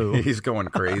effing Moo. He's going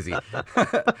crazy.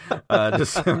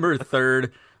 December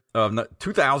 3rd of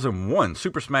 2001,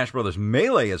 Super Smash Bros.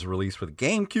 Melee is released with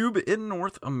GameCube in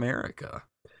North America.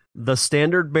 The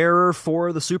standard bearer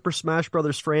for the Super Smash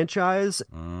Bros. Franchise,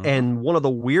 and one of the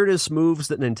weirdest moves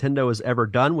that Nintendo has ever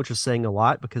done, which is saying a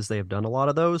lot because they have done a lot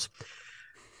of those.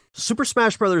 Super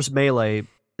Smash Bros. Melee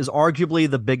is arguably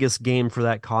the biggest game for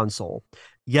that console,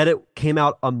 yet it came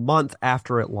out a month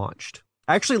after it launched.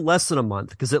 Actually, less than a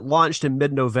month, because it launched in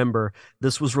mid-November.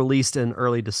 This was released in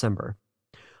early December.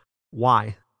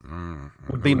 Why?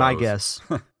 Would be my guess.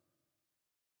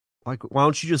 Why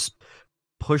don't you just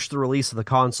push the release of the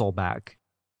console back?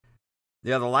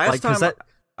 Yeah, the last time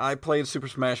I played Super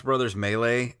Smash Bros.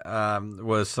 Melee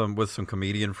was with some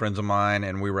comedian friends of mine,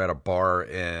 and we were at a bar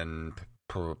in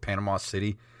Panama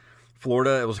City,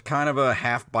 Florida. It was kind of a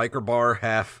half biker bar,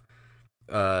 half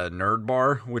nerd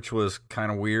bar, which was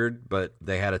kind of weird, but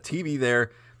they had a TV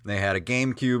there, they had a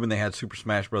GameCube, and they had Super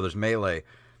Smash Bros. Melee,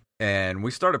 and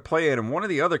we started playing, and one of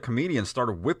the other comedians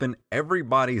started whipping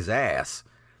everybody's ass.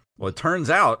 Well, it turns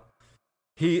out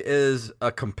he is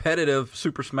a competitive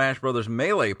Super Smash Bros.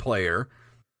 Melee player,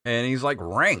 and he's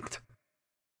ranked.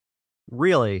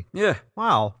 Really? Yeah.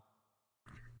 Wow.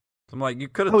 So I'm like, you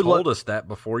could have told us that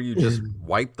before you just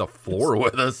wiped the floor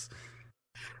with us.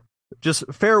 Just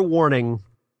fair warning,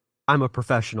 I'm a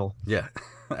professional. Yeah.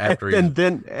 and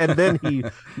then he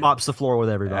mops the floor with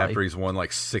everybody. After he's won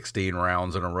like 16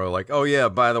 rounds in a row, like, oh yeah,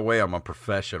 by the way, I'm a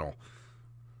professional.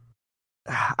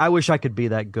 I wish I could be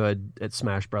that good at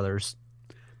Smash Brothers.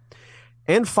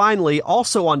 And finally,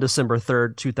 also on December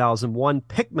 3rd, 2001,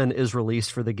 Pikmin is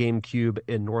released for the GameCube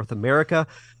in North America.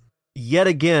 Yet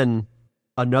again,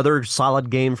 another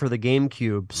solid game for the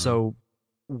GameCube. So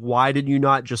why did you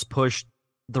not just push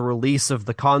the release of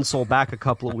the console back a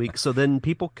couple of weeks so then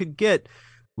people could get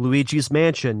Luigi's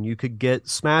Mansion, you could get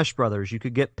Smash Brothers, you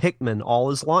could get Pikmin,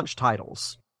 all as launch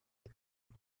titles?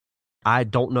 I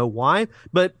don't know why,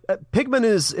 but Pikmin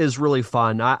is really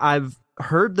fun. I've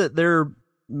heard that they're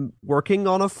working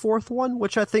on a fourth one,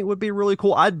 which I think would be really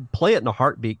cool. I'd play it in a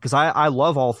heartbeat because I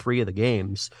love all three of the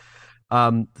games.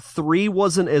 3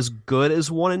 wasn't as good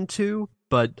as 1 and 2,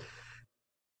 but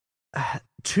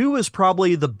 2 is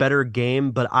probably the better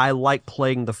game, but I like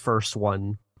playing the first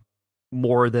one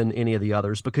more than any of the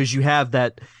others because you have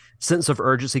that sense of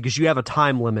urgency because you have a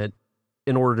time limit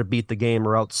in order to beat the game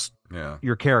or else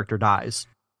your character dies.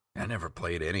 I never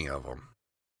played any of them.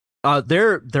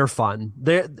 They're fun.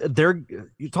 You're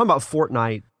talking about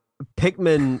Fortnite.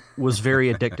 Pikmin was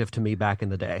very addictive to me back in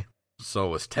the day. So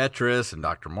was Tetris and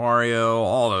Dr. Mario,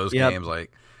 all those games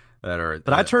like that are.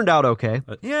 But I turned out okay.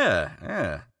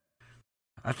 Yeah.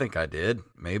 I think I did.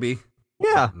 Maybe.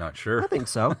 Yeah. Not sure. I think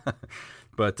so.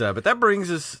 But that brings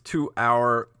us to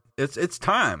our. It's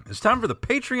time. It's time for the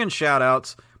Patreon shout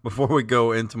outs before we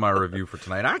go into my review for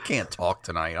tonight. I can't talk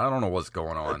tonight. I don't know what's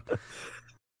going on.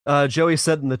 Joey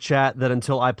said in the chat that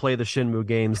until I play the Shenmue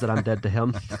games that I'm dead to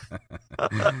him.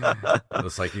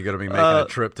 Looks like you're going to be making a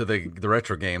trip to the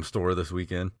retro game store this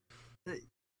weekend.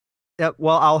 Yeah,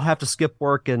 well, I'll have to skip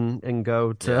work and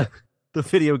go to the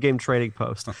video game trading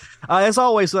post. As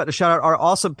always, we'd like to shout out our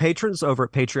awesome patrons over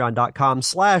at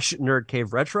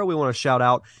patreon.com/nerdcaveretro. We want to shout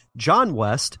out John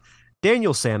West,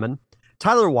 Daniel Salmon,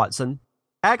 Tyler Watson,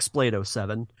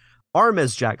 Axblade07,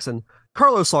 Armez Jackson,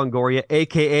 Carlos Longoria,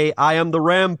 a.k.a. I Am the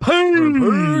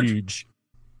Rampage,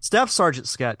 Steph Sargent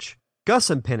Sketch, Gus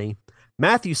and Penny,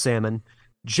 Matthew Salmon,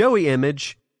 Joey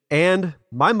Image, and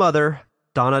my mother,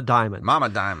 Donna Diamond. Mama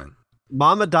Diamond.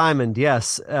 Mama Diamond,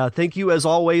 yes. Thank you, as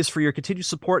always, for your continued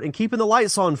support and keeping the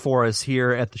lights on for us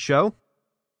here at the show.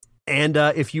 And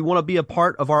if you want to be a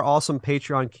part of our awesome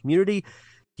Patreon community,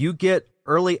 you get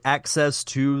early access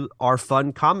to our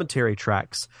fun commentary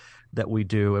tracks that we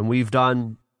do. And we've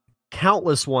done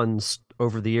countless ones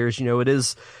over the years. You know, it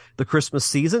is the Christmas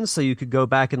season, so you could go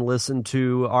back and listen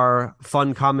to our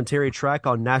fun commentary track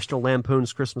on National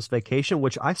Lampoon's Christmas Vacation,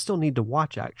 which I still need to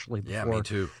watch, actually, before me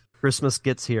too. Christmas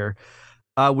gets here.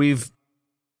 We've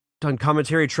done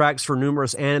commentary tracks for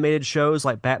numerous animated shows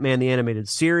like Batman the Animated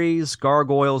Series,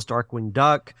 Gargoyles, Darkwing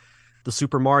Duck, the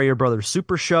Super Mario Brothers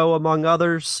Super Show, among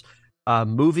others.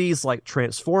 Movies like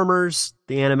Transformers,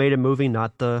 the animated movie,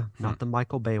 not the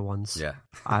Michael Bay ones. Yeah.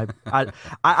 I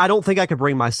don't think I could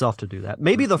bring myself to do that.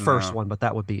 Maybe the first one, but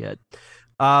that would be it.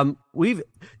 I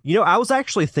was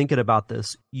actually thinking about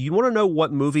this. You want to know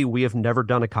what movie we have never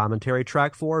done a commentary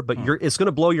track for, but it's going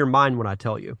to blow your mind when I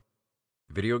tell you.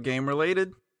 Video game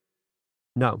related?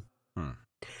 No.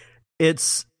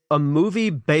 It's a movie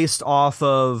based off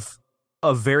of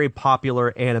a very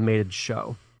popular animated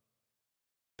show.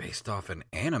 Based off an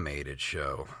animated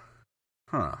show.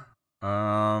 Huh.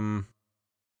 I'm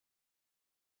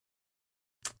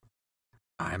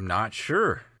not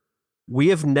sure. We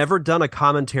have never done a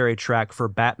commentary track for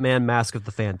Batman Mask of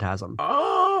the Phantasm.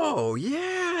 Oh,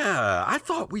 yeah. I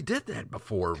thought we did that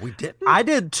before. We didn't? I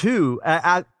did too.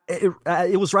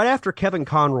 It was right after Kevin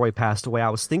Conroy passed away. I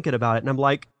was thinking about it, and I'm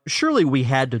like, surely we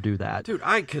had to do that. Dude,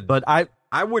 I could. But I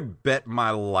would bet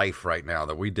my life right now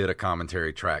that we did a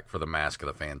commentary track for the Mask of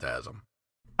the Phantasm.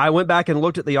 I went back and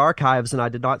looked at the archives, and I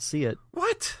did not see it.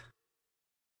 What?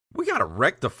 We got to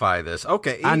rectify this.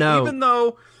 Okay, I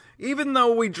know. Even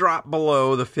though we dropped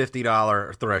below the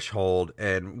 $50 threshold,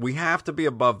 and we have to be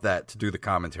above that to do the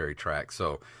commentary track.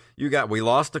 So we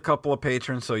lost a couple of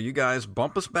patrons, so you guys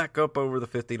bump us back up over the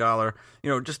 $50.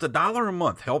 Just $1 a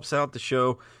month helps out the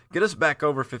show. Get us back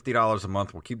over $50 a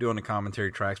month. We'll keep doing the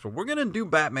commentary tracks, but we're going to do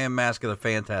Batman Mask of the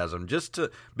Phantasm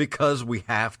because we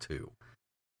have to.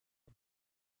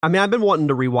 I mean, I've been wanting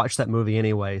to rewatch that movie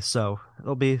anyway, so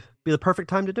it'll be the perfect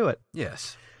time to do it.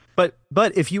 Yes. But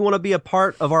if you want to be a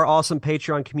part of our awesome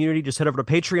Patreon community, just head over to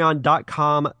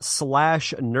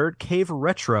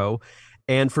patreon.com/nerdcaveretro.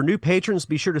 And for new patrons,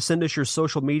 be sure to send us your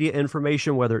social media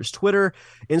information, whether it's Twitter,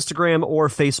 Instagram, or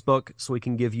Facebook, so we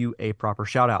can give you a proper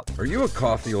shout out. Are you a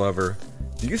coffee lover?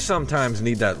 Do you sometimes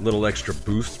need that little extra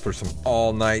boost for some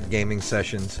all-night gaming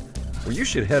sessions? Well, you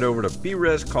should head over to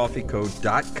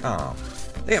BResCoffeeCo.com.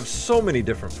 They have so many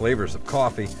different flavors of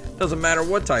coffee. Doesn't matter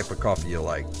what type of coffee you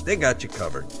like, they got you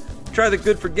covered. Try the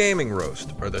Good for Gaming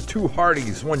roast, or the Two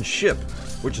Hearties One Ship,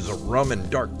 which is a rum and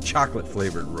dark chocolate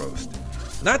flavored roast.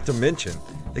 Not to mention,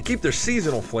 they keep their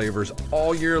seasonal flavors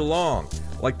all year long,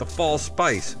 like the Fall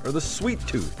Spice or the Sweet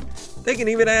Tooth. They can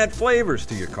even add flavors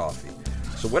to your coffee.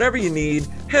 So whatever you need,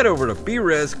 head over to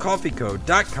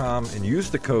brezcoffeeco.com and use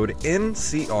the code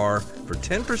NCR for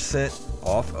 10%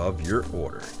 off of your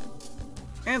order.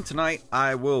 And tonight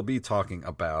I will be talking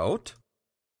about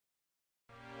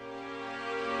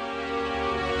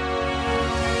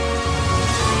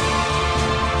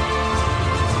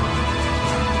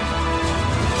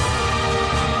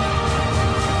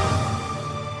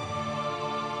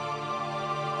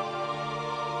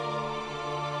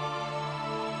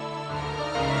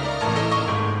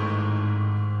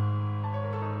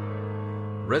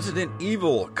Resident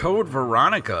Evil Code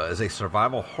Veronica is a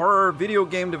survival horror video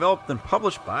game developed and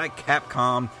published by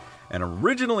Capcom and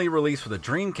originally released for the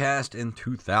Dreamcast in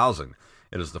 2000.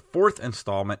 It is the fourth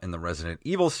installment in the Resident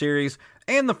Evil series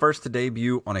and the first to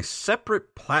debut on a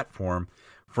separate platform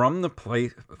from the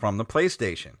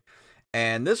PlayStation.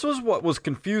 And this was what was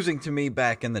confusing to me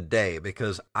back in the day,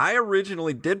 because I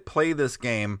originally did play this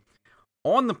game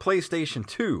on the PlayStation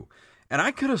 2, and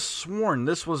I could have sworn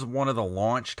this was one of the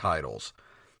launch titles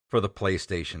for the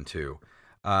PlayStation 2.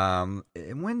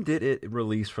 When did it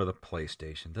release for the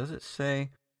PlayStation? Does it say?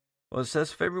 Well, it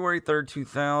says February 3rd,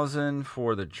 2000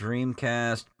 for the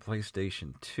Dreamcast,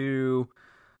 PlayStation 2.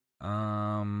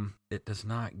 It does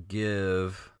not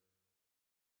give...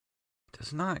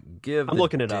 I'm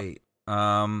looking it date.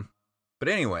 But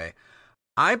anyway,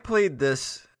 I played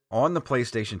this on the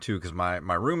PlayStation 2 because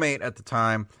my roommate at the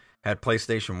time had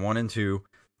PlayStation 1 and 2.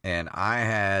 And I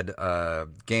had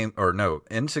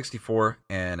N64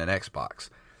 and an Xbox.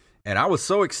 And I was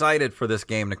so excited for this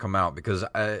game to come out because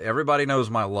everybody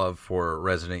knows my love for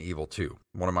Resident Evil 2,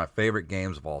 one of my favorite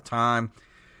games of all time.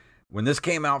 When this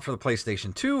came out for the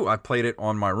PlayStation 2, I played it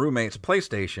on my roommate's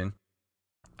PlayStation,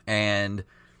 and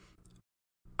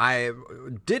I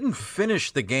didn't finish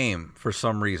the game for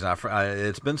some reason.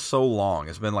 It's been so long.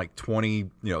 It's been like 20,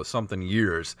 something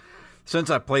years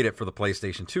since I played it for the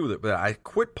PlayStation 2, but I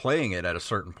quit playing it at a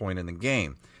certain point in the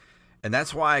game. And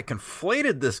that's why I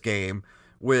conflated this game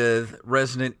with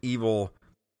Resident Evil,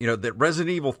 the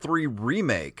Resident Evil 3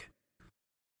 remake,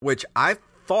 which I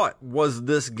thought was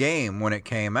this game when it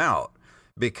came out,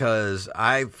 because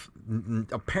I've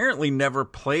apparently never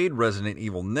played Resident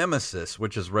Evil Nemesis,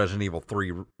 which is Resident Evil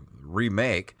 3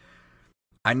 remake.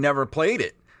 I never played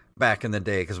it back in the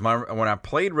day, because when I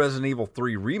played Resident Evil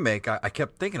 3 remake, I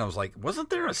kept thinking, I was like, wasn't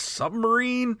there a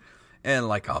submarine and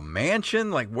like a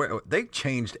mansion? Like, they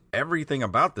changed everything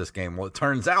about this game. Well, it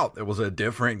turns out it was a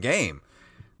different game,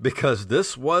 because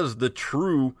this was the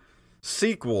true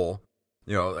sequel,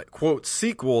 quote,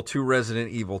 sequel to Resident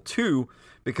Evil 2,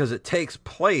 because it takes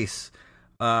place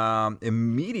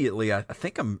immediately,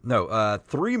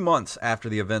 3 months after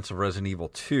the events of Resident Evil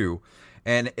 2,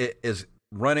 and it is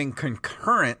running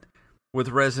concurrent with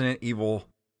Resident Evil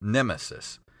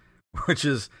Nemesis, which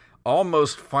is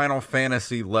almost Final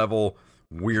Fantasy level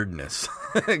weirdness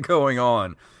going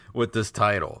on with this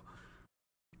title.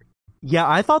 Yeah,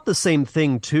 I thought the same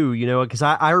thing too, because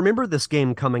I remember this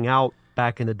game coming out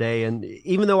back in the day, and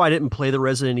even though I didn't play the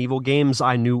Resident Evil games,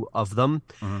 I knew of them.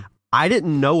 Mm-hmm. I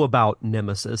didn't know about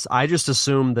Nemesis. I just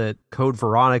assumed that Code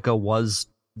Veronica was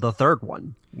the third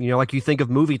one. Like you think of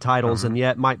movie titles, mm-hmm. and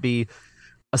yet it might be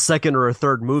a second or a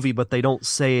third movie, but they don't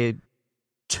say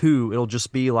two. It'll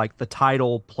just be like the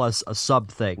title plus a sub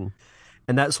thing.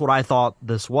 And that's what I thought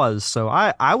this was. So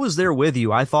I was there with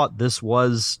you. I thought this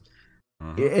was,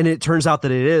 mm-hmm. and it turns out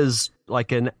that it is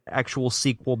like an actual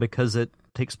sequel because it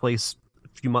takes place a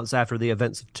few months after the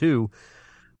events of 2.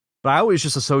 But I always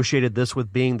just associated this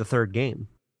with being the third game.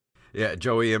 Yeah,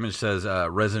 Joey Image says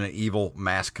Resident Evil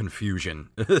Mass Confusion.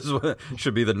 This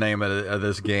should be the name of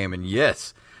this game. And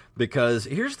yes, because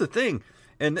here's the thing,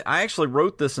 and I actually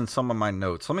wrote this in some of my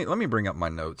notes. Let me bring up my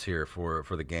notes here for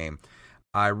the game.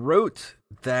 I wrote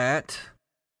that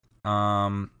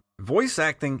voice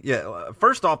acting. Yeah,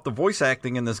 first off, the voice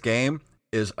acting in this game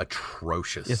is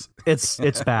atrocious. It's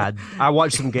bad. I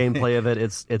watched some gameplay of it.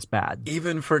 It's bad.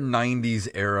 Even for 90s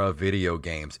era video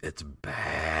games, it's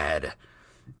bad.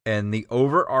 And the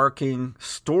overarching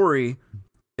story,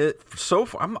 so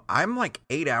far, I'm like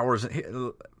 8 hours.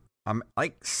 I'm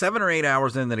like 7 or 8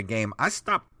 hours into the game. I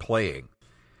stopped playing,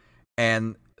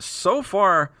 and so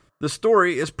far the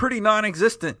story is pretty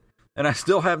non-existent, and I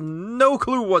still have no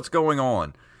clue what's going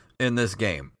on in this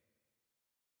game.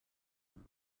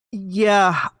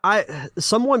 Yeah, I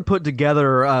someone put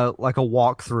together like a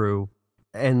walkthrough,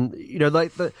 and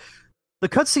like the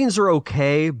cutscenes are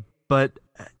okay, but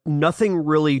nothing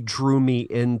really drew me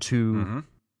into Mm-hmm.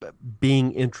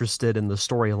 being interested in the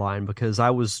storyline because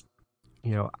I was,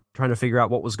 trying to figure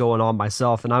out what was going on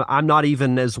myself, and I'm not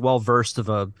even as well versed of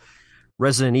a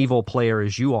Resident Evil player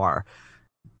as you are.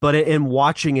 But in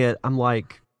watching it, I'm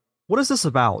like, what is this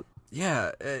about?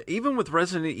 Yeah, even with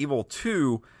Resident Evil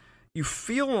 2, you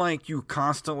feel like you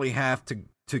constantly have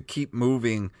to keep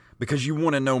moving because you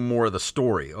want to know more of the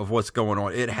story of what's going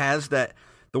on. It has that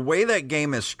the way that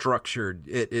game is structured,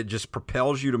 it just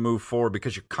propels you to move forward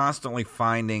because you're constantly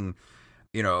finding,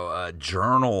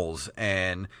 journals,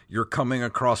 and you're coming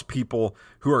across people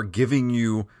who are giving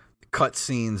you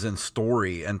cutscenes and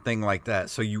story and thing like that,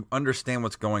 so you understand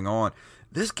what's going on.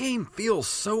 This game feels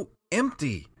so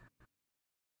empty.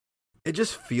 It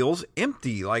just feels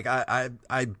empty. Like I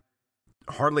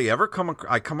hardly ever come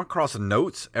across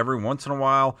notes every once in a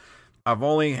while. I've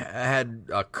only had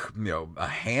a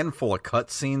handful of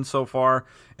cutscenes so far,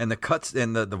 and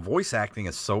the voice acting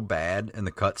is so bad in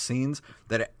the cutscenes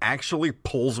that it actually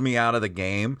pulls me out of the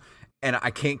game, and I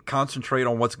can't concentrate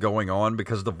on what's going on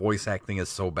because the voice acting is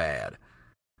so bad.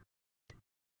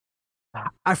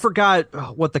 I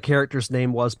forgot what the character's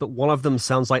name was, but one of them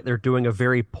sounds like they're doing a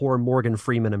very poor Morgan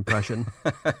Freeman impression.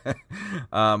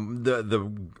 The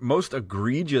most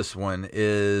egregious one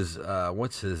is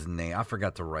what's his name? I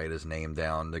forgot to write his name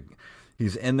down.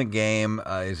 He's in the game.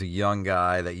 He's a young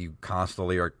guy that you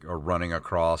constantly are running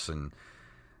across, and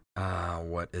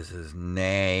what is his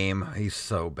name? He's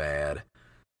so bad.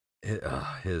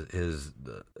 I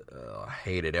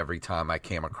hated every time I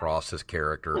came across his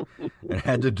character and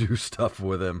had to do stuff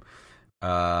with him.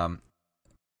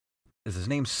 Is his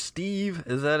name Steve?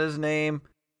 Is that his name?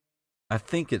 I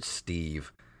think it's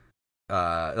Steve.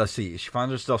 Let's see. She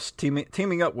finds herself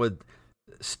teaming up with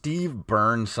Steve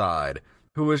Burnside,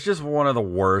 who is just one of the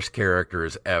worst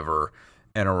characters ever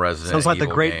in a Resident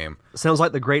Evil game. Sounds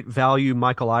like the great value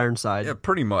Michael Ironside. Yeah,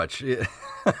 pretty much.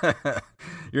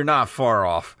 You're not far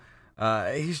off.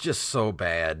 He's just so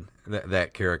bad,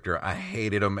 that character. I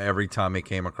hated him every time he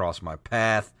came across my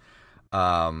path.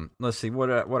 Let's see, what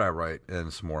I write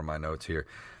in some more of my notes here.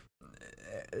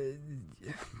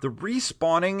 The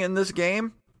respawning in this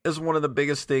game is one of the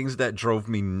biggest things that drove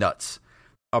me nuts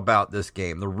about this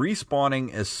game. The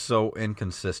respawning is so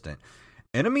inconsistent.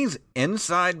 Enemies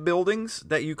inside buildings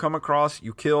that you come across,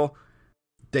 you kill,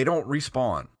 they don't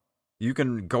respawn. You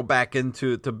can go back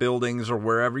into buildings or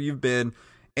wherever you've been.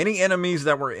 Any enemies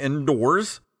that were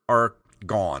indoors are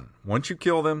gone. Once you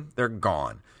kill them, they're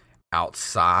gone.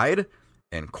 Outside,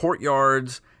 in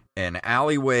courtyards, in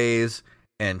alleyways,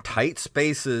 in tight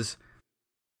spaces,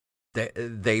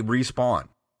 they respawn.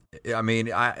 I mean,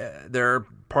 there are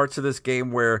parts of this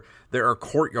game where there are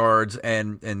courtyards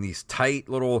and these tight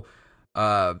little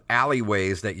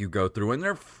alleyways that you go through, and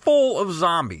they're full of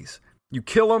zombies. You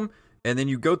kill them, and then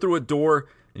you go through a door,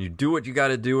 and you do what you got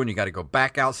to do, and you got to go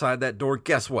back outside that door.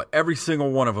 Guess what? Every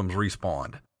single one of them's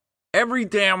respawned. Every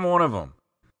damn one of them.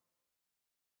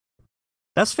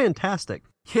 That's fantastic.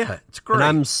 Yeah, it's great.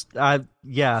 And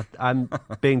I'm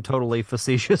being totally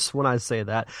facetious when I say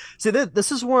that. See,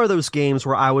 this is one of those games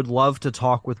where I would love to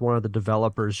talk with one of the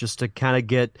developers just to kind of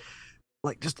get,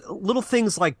 like, just little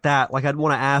things like that. Like, I'd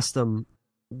want to ask them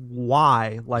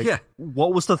why. Like,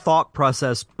 what was the thought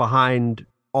process behind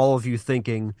all of you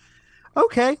thinking,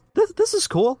 okay, this is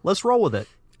cool, let's roll with it.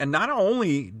 And not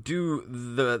only do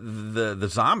the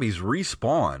zombies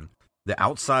respawn, the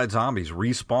outside zombies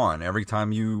respawn every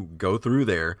time you go through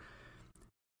there,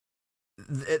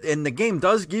 and the game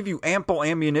does give you ample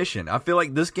ammunition. I feel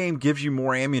like this game gives you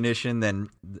more ammunition than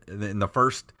in the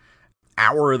first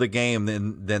hour of the game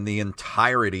than the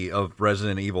entirety of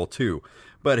Resident Evil 2.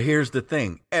 But here's the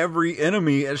thing, every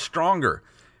enemy is stronger.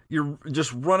 Your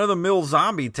just run-of-the-mill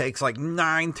zombie takes like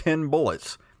 9-10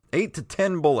 bullets. 8 to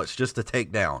 10 bullets just to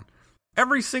take down.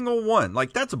 Every single one.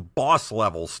 Like, that's boss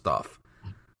level stuff.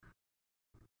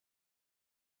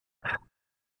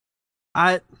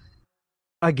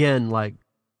 Again, like,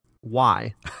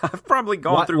 why? I've probably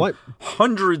gone through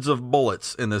hundreds of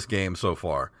bullets in this game so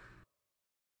far.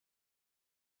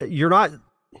 You're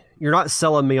not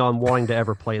selling me on wanting to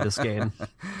ever play this game.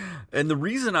 And the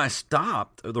reason I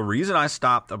stopped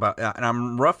about, and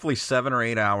I'm roughly 7 or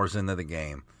 8 hours into the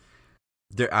game.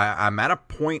 I'm at a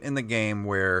point in the game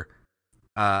where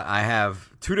I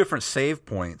have 2 different save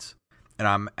points,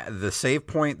 and the save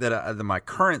point my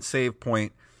current save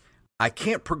point, I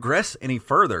can't progress any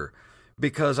further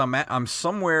because I'm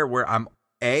somewhere where I'm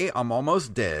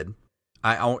almost dead.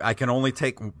 I can only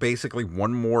take basically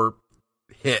one more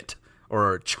hit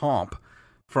or chomp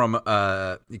from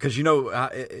because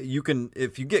you can,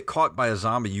 if you get caught by a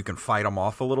zombie, you can fight them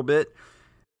off a little bit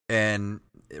and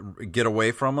get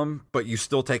away from them, but you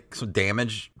still take some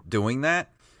damage doing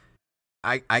that.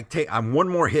 I'm one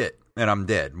more hit and I'm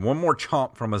dead. One more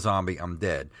chomp from a zombie, I'm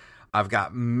dead. I've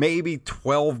got maybe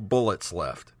 12 bullets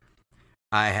left.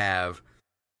 I have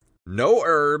no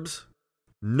herbs,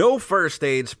 no first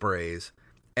aid sprays,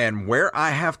 and where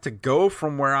I have to go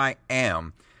from where I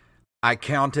am, I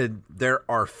counted there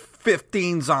are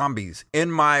 15 zombies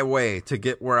in my way to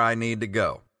get where I need to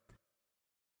go.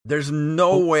 There's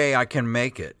no way I can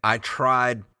make it. I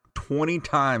tried 20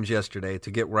 times yesterday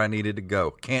to get where I needed to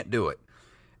go. Can't do it.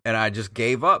 And I just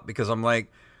gave up because I'm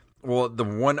like, well, the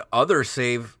one other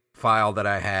save file that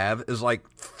I have is like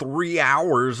 3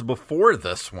 hours before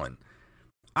this one.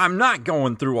 I'm not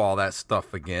going through all that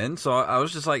stuff again. So I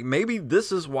was just like, maybe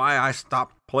this is why I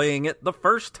stopped playing it the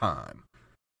first time.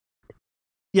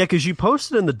 Yeah, because you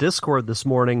posted in the Discord this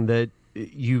morning that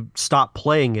you stopped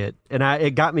playing it, and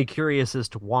it got me curious as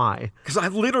to why. Because I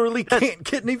literally can't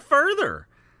get any further.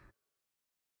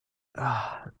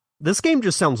 This game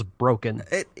just sounds broken.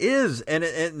 It is, and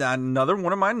another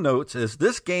one of my notes is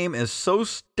this game is so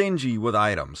stingy with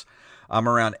items. I'm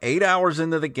around 8 hours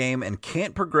into the game and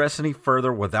can't progress any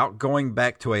further without going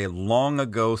back to a long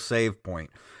ago save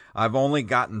point. I've only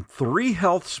gotten 3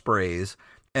 health sprays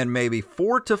and maybe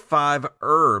 4 to 5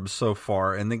 herbs so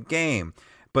far in the game,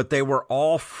 but they were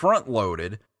all front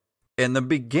loaded in the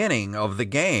beginning of the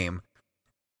game.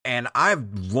 And I've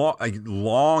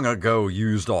long ago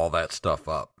used all that stuff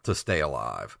up to stay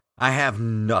alive. I have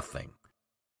nothing.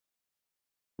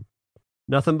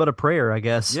 Nothing but a prayer, I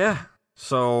guess. Yeah.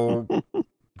 So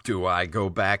do I go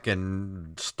back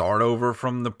and start over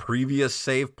from the previous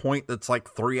save point that's like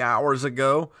 3 hours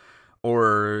ago?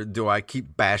 Or do I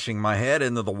keep bashing my head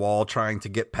into the wall trying to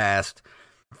get past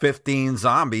 15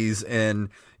 zombies in,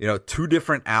 2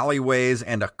 different alleyways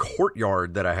and a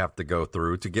courtyard that I have to go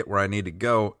through to get where I need to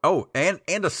go? Oh, and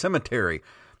a cemetery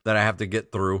that I have to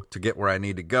get through to get where I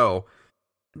need to go.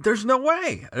 There's no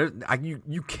way.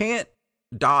 You can't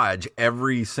dodge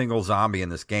every single zombie in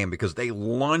this game because they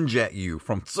lunge at you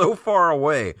from so far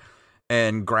away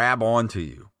and grab onto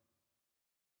you.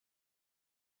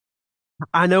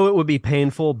 I know it would be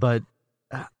painful, but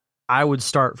I would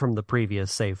start from the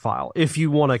previous save file if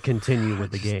you want to continue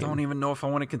with the game. I don't even know if I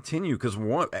want to continue because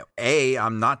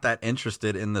I'm not that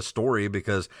interested in the story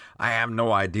because I have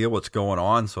no idea what's going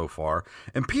on so far.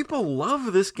 And people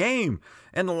love this game.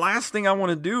 And the last thing I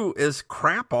want to do is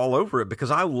crap all over it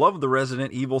because I love the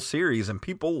Resident Evil series and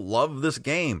people love this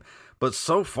game. But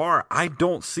so far, I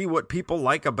don't see what people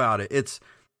like about it.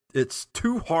 It's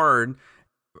too hard.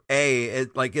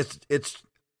 It's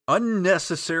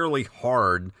unnecessarily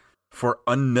hard for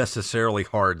unnecessarily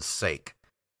hard sake.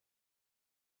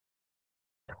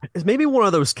 It's maybe one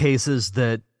of those cases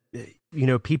that,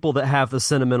 people that have the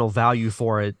sentimental value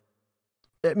for it,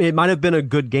 I mean, it might have been a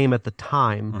good game at the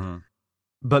time,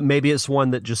 but maybe it's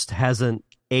one that just hasn't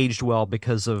aged well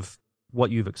because of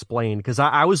what you've explained. Because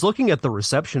I was looking at the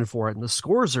reception for it, and the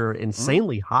scores are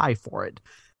insanely high for it,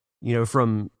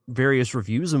 from various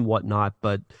reviews and whatnot.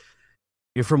 But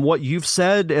from what you've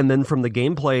said, and then from the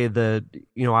gameplay that,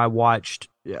 I watched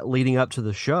leading up to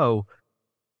the show,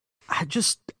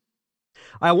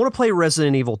 I want to play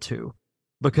Resident Evil 2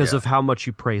 because of how much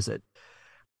you praise it.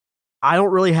 I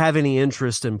don't really have any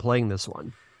interest in playing this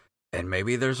one. And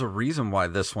maybe there's a reason why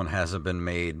this one hasn't been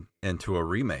made into a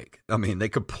remake. I mean, they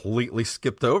completely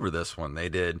skipped over this one. They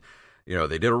did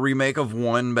a remake of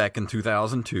 1 back in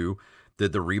 2002,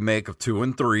 did the remake of 2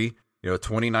 and 3,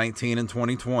 2019 and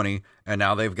 2020, and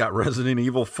now they've got Resident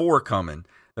Evil 4 coming.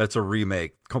 That's a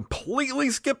remake. Completely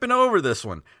skipping over this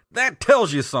one. That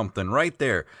tells you something right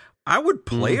there. I would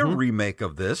play a remake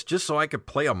of this just so I could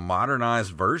play a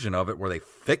modernized version of it where they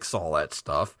fix all that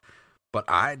stuff. But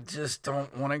I just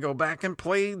don't want to go back and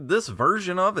play this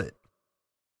version of it.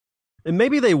 And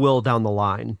maybe they will down the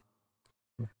line.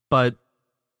 But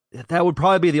that would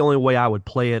probably be the only way I would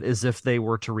play it, is if they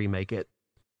were to remake it.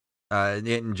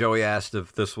 And Joey asked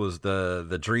if this was the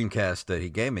Dreamcast that he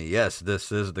gave me. Yes,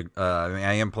 this is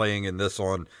I am playing in this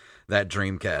on that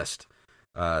Dreamcast.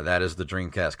 That is the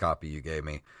Dreamcast copy you gave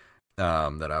me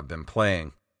that I've been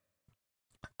playing.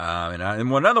 And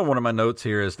another one of my notes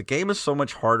here is the game is so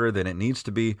much harder than it needs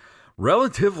to be.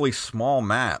 Relatively small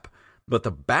map, but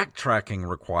the backtracking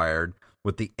required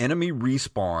with the enemy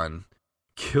respawn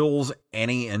kills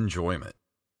any enjoyment.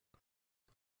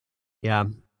 Yeah.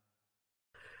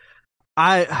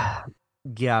 I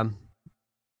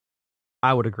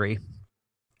would agree.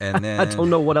 And then I don't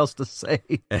know what else to say.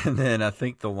 And then I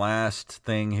think the last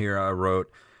thing here I wrote,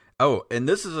 oh, and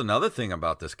this is another thing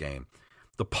about this game.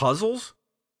 The puzzles,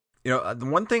 the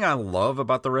one thing I love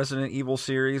about the Resident Evil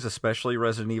series, especially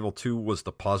Resident Evil 2, was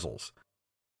the puzzles.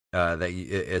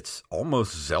 It's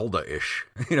almost Zelda-ish,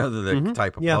 the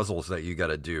type of puzzles that you got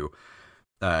to do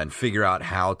and figure out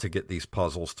how to get these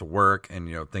puzzles to work and,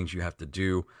 things you have to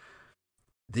do.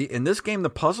 In this game,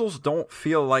 the puzzles don't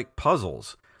feel like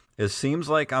puzzles. It seems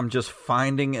like I'm just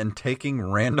finding and taking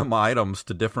random items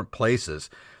to different places.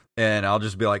 And I'll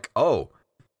just be like, oh,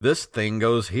 this thing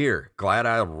goes here. Glad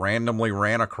I randomly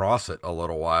ran across it a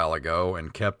little while ago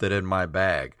and kept it in my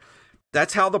bag.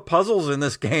 That's how the puzzles in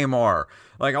this game are.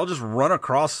 Like, I'll just run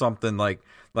across something like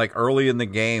early in the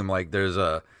game, like there's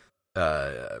a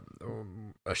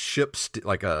ship,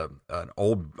 like a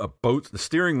boat, the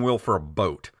steering wheel for a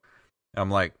boat. I'm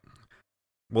like,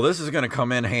 well, this is going to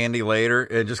come in handy later.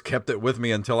 It just kept it with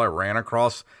me until I ran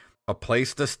across a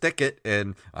place to stick it,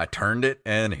 and I turned it,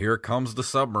 and here comes the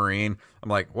submarine. I'm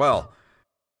like, well,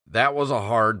 that was a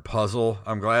hard puzzle.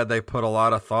 I'm glad they put a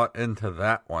lot of thought into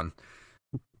that one.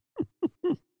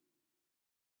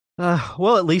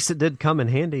 Well, at least it did come in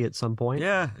handy at some point.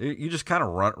 Yeah, you just kind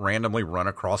of randomly run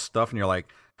across stuff, and you're like,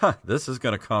 huh, this is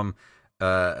going to come,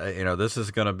 this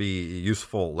is going to be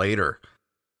useful later.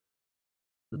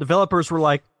 The developers were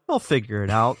like, "I'll figure it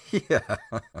out." Yeah.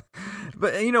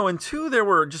 But, in 2, there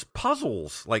were just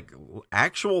puzzles, like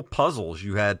actual puzzles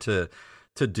you had to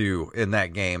do in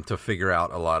that game to figure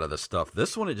out a lot of the stuff.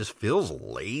 This one, it just feels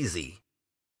lazy.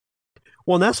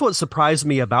 Well, and that's what surprised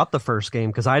me about the first game,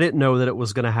 because I didn't know that it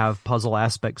was going to have puzzle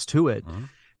aspects to it. Mm-hmm.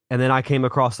 And then I came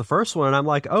across the first one, and I'm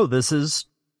like, oh, this is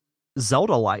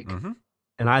Zelda-like. Mm-hmm.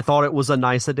 And I thought it was a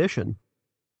nice addition.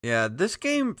 Yeah, this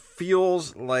game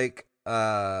feels like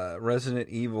Resident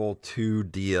Evil 2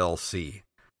 DLC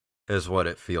is what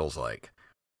it feels like.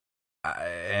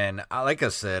 Like I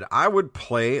said, I would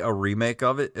play a remake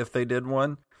of it if they did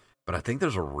one, but I think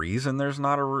there's a reason there's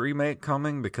not a remake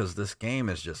coming, because this game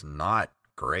is just not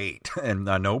great. And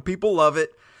I know people love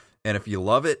it, and if you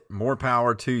love it, more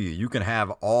power to you. You can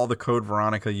have all the Code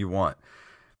Veronica you want.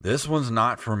 This one's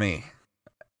not for me.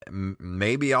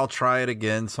 Maybe I'll try it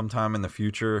again sometime in the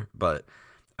future, but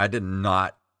I did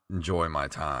not enjoy my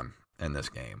time in this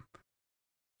game.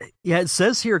 Yeah, it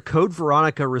says here Code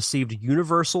Veronica received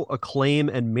universal acclaim,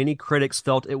 and many critics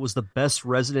felt it was the best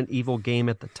Resident Evil game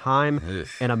at the time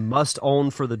and a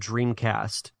must-own for the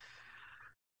Dreamcast.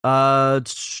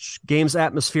 Game's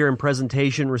atmosphere and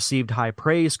presentation received high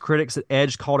praise. Critics at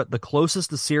Edge called it the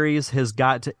closest the series has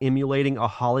got to emulating a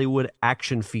Hollywood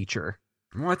action feature.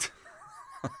 What?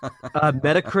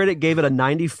 Metacritic gave it a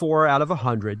 94 out of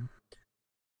 100.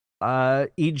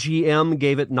 EGM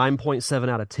gave it 9.7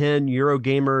 out of 10.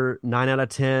 Eurogamer 9 out of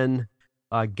 10.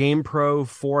 GamePro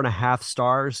 4.5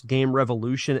 stars. Game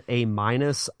Revolution A-.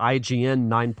 IGN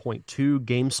 9.2.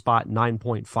 GameSpot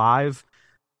 9.5.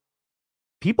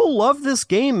 People love this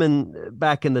game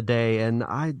back in the day, and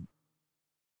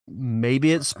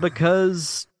maybe it's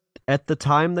because at the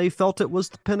time they felt it was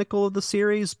the pinnacle of the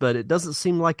series, but it doesn't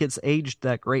seem like it's aged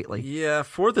that greatly. Yeah,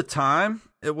 for the time,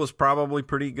 it was probably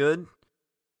pretty good.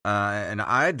 And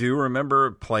I do remember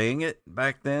playing it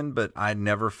back then, but I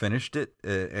never finished it.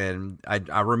 And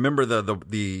I remember the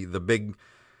big,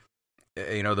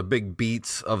 the big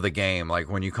beats of the game,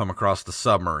 like when you come across the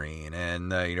submarine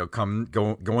and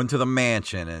go into the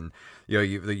mansion, and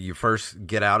you first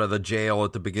get out of the jail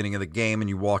at the beginning of the game,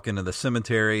 and you walk into the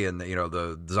cemetery, and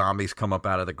the zombies come up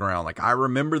out of the ground. Like, I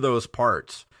remember those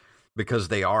parts because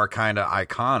they are kind of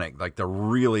iconic. Like, they're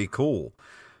really cool.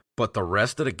 But the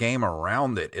rest of the game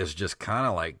around it is just kind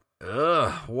of like,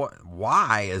 ugh,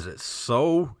 why is it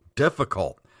so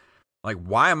difficult? Like,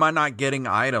 why am I not getting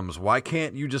items? Why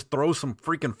can't you just throw some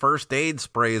freaking first aid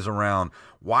sprays around?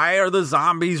 Why are the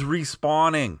zombies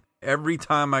respawning every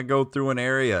time I go through an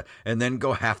area and then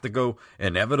have to go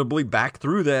inevitably back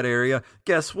through that area?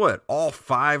 Guess what? All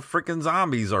 5 freaking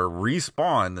zombies are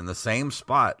respawned in the same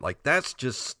spot. Like, that's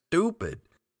just stupid.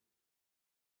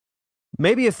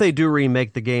 Maybe if they do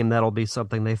remake the game, that'll be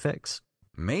something they fix.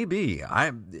 Maybe.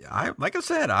 I like I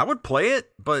said, I would play it,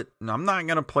 but I'm not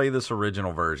going to play this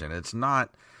original version. It's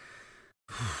not.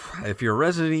 If you're a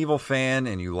Resident Evil fan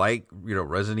and you like,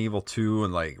 Resident Evil 2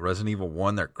 and like Resident Evil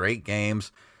 1, they're great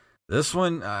games. This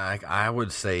one, I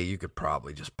would say you could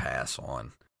probably just pass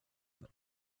on.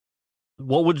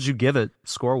 What would you give it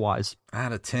score-wise?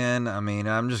 Out of 10, I mean,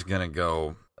 I'm just going to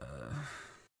go,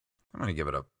 I'm going to give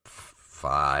it a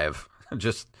 5.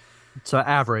 Just so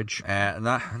average.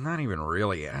 Not even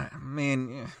really. I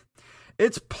mean,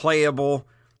 it's playable.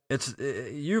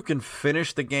 you can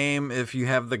finish the game if you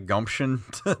have the gumption,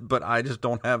 but I just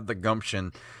don't have the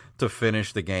gumption to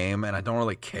finish the game, and I don't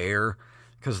really care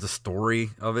because the story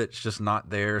of it's just not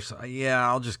there. So yeah,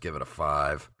 I'll just give it a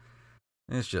 5.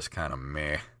 It's just kind of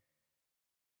meh.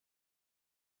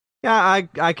 Yeah,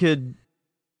 I could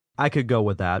go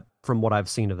with that from what I've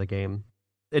seen of the game.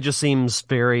 It just seems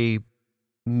very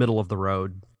middle of the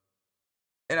road.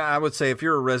 And I would say if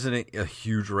you're a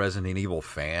huge Resident Evil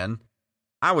fan,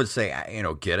 I would say,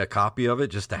 get a copy of it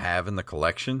just to have in the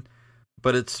collection.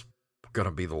 But it's going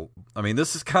to be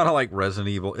this is kind of like Resident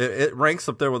Evil. It ranks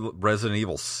up there with Resident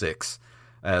Evil 6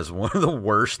 as one of the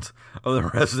worst of the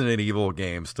Resident Evil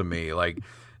games to me. Like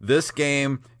this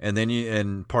game, and then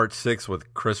in part 6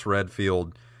 with Chris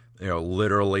Redfield,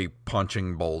 literally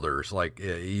punching boulders. Like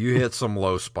you hit some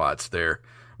low spots there,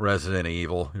 Resident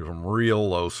Evil. Some real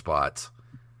low spots.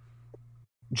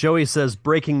 Joey says,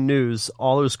 breaking news,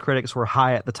 all those critics were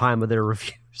high at the time of their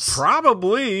reviews.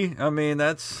 Probably. I mean,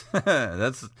 that's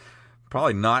that's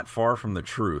probably not far from the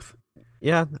truth.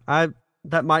 Yeah,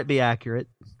 that might be accurate.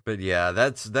 But yeah,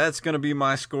 that's going to be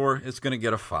my score. It's going to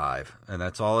get a 5, and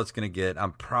that's all it's going to get.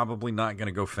 I'm probably not going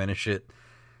to go finish it.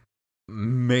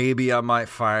 Maybe I might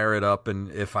fire it up, and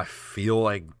if I feel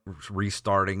like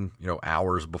restarting,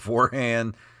 hours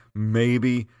beforehand,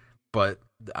 maybe. But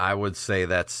I would say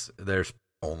there's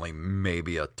only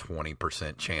maybe a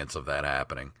 20% chance of that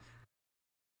happening.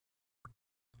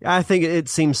 I think it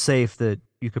seems safe that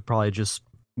you could probably just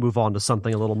move on to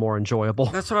something a little more enjoyable.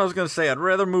 That's what I was going to say. I'd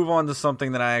rather move on to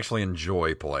something that I actually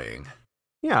enjoy playing.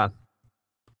 Yeah,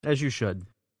 as you should.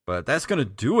 But that's going to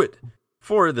do it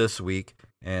for this week.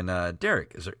 And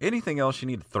Derek, is there anything else you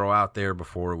need to throw out there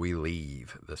before we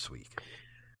leave this week?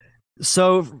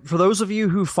 So for those of you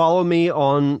who follow me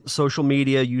on social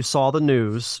media, you saw the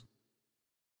news.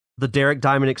 The Derek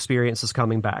Diamond Experience is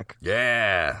coming back.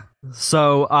 Yeah.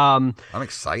 So I'm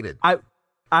excited. I'm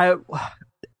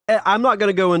not going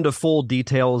to go into full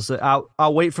details.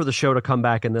 I'll wait for the show to come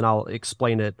back and then I'll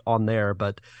explain it on there.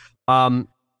 But I'm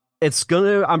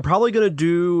probably gonna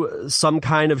do some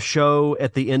kind of show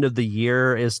at the end of the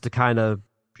year is to kind of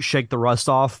shake the rust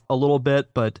off a little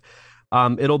bit. But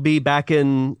it'll be back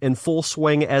in full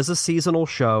swing as a seasonal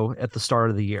show at the start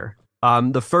of the year.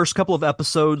 The first couple of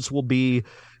episodes will be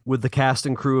with the cast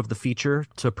and crew of the feature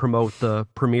to promote the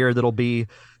premiere that'll be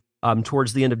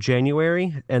towards the end of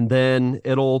January, and then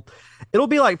it'll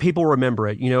be like people remember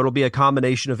it. It'll be a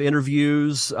combination of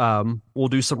interviews. We'll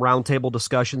do some roundtable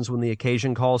discussions when the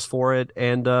occasion calls for it,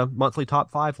 and monthly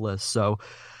top 5 lists. So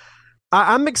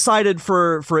I'm excited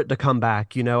for it to come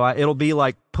back. It'll be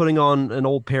like putting on an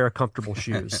old pair of comfortable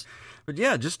shoes. But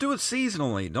yeah, just do it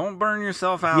seasonally. Don't burn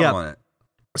yourself out on it.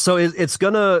 So it's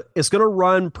gonna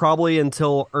run probably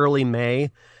until early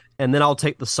May, and then I'll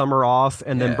take the summer off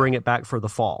and then bring it back for the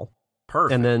fall.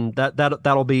 Perfect. And then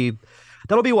that'll be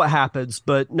what happens.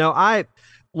 But no,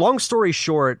 long story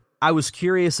short, I was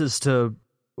curious as to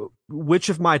which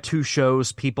of my 2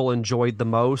 shows people enjoyed the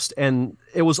most, and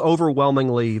it was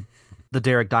overwhelmingly the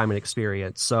Derek Diamond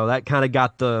Experience. So that kind of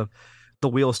got the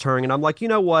wheels turning, and I'm like, you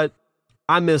know what?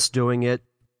 I miss doing it.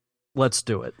 Let's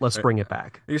do it. Let's bring it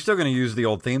back. You're still going to use the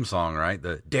old theme song, right?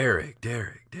 The Derek,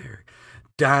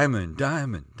 Diamond,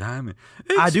 Diamond, Diamond.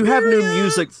 Experience. I do have new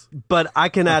music, but I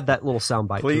can add that little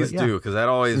soundbite. Please do, because that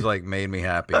always made me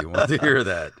happy to hear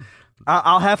that.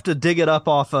 I'll have to dig it up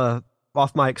off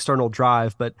my external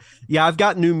drive, but yeah, I've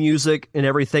got new music and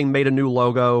everything. Made a new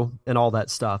logo and all that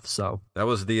stuff. So that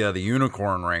was the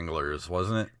Unicorn Wranglers,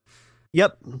 wasn't it?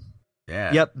 Yep.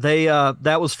 Yeah. Yep. They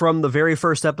that was from the very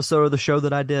first episode of the show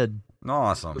that I did.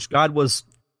 Awesome. Which God was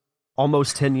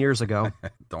almost 10 years ago.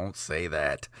 Don't say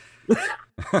that.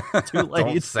 Too late.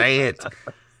 Don't say it.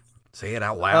 Say it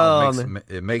out loud.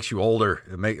 It makes you older.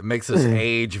 It makes us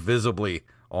age visibly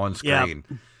on screen.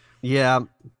 Yeah.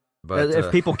 But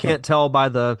if people can't tell by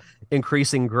the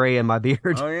increasing gray in my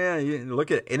beard. Oh yeah,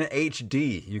 look at in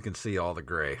HD, you can see all the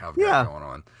gray I've got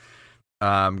going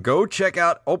on. Go check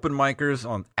out Open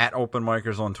Micers at Open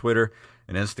Micers on Twitter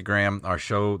and Instagram. Our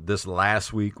show this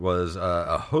last week was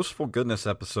a Hostful Goodness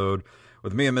episode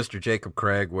with me and Mr. Jacob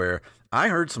Craig, where I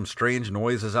heard some strange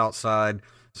noises outside.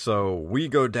 So we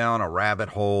go down a rabbit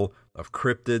hole of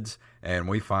cryptids and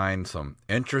we find some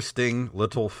interesting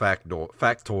little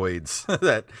factoids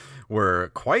that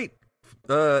were quite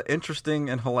interesting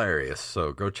and hilarious.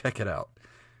 So go check it out.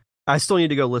 I still need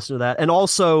to go listen to that. And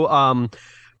also,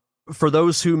 for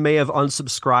those who may have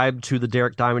unsubscribed to the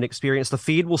Derek Diamond Experience, the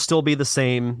feed will still be the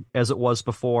same as it was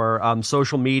before.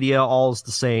 Social media, all is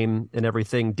the same and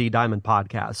everything, D Diamond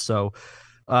Podcast. So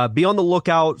be on the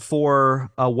lookout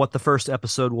for what the first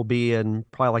episode will be in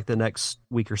probably like the next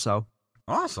week or so.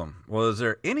 Awesome. Well, is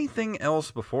there anything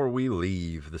else before we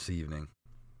leave this evening?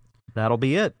 That'll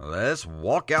be it. Let's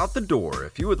walk out the door.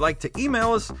 If you would like to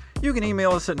email us, you can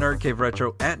email us at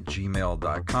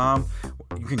nerdcaveretro@gmail.com.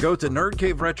 You can go to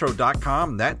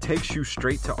nerdcaveretro.com. That takes you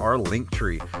straight to our link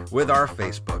tree with our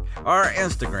Facebook, our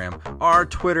Instagram, our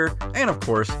Twitter, and of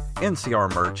course,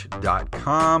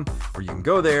 ncrmerch.com, where you can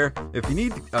go there. If you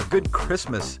need a good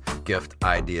Christmas gift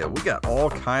idea, we got all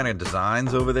kind of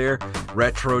designs over there.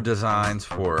 Retro designs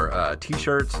for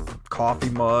t-shirts, coffee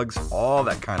mugs, all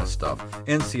that kind of stuff.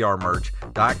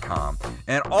 ncrmerch.com.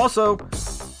 And also,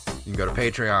 you can go to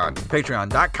Patreon,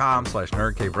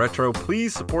 patreon.com/nerdcaveretro.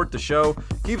 Please support the show.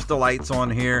 Keeps the lights on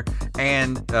here.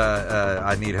 And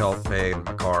I need help paying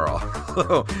my car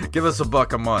off. Give us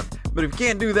 $1 a month. But if you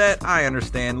can't do that, I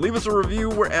understand. Leave us a review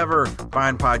wherever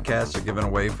fine podcasts are given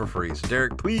away for free. So,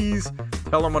 Derek, please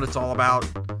tell them what it's all about.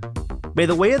 May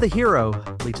the way of the hero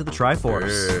lead to the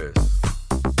Triforce. Yes.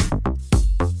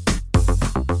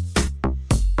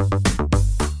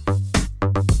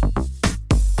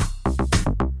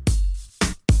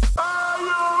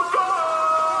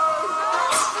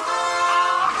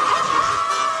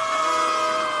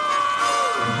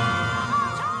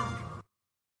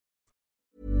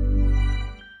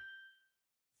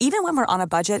 Even when we're on a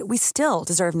budget, we still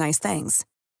deserve nice things.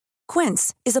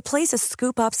 Quince is a place to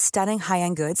scoop up stunning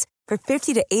high-end goods for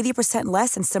 50 to 80%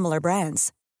 less than similar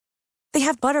brands. They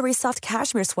have buttery soft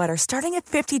cashmere sweaters starting at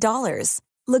 $50,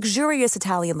 luxurious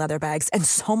Italian leather bags, and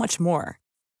so much more.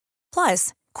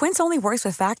 Plus, Quince only works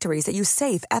with factories that use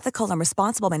safe, ethical, and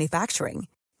responsible manufacturing.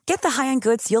 Get the high-end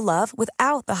goods you'll love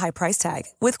without the high price tag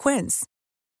with Quince.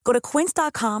 Go to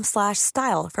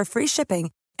quince.com/style for free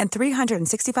shipping and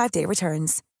 365-day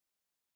returns.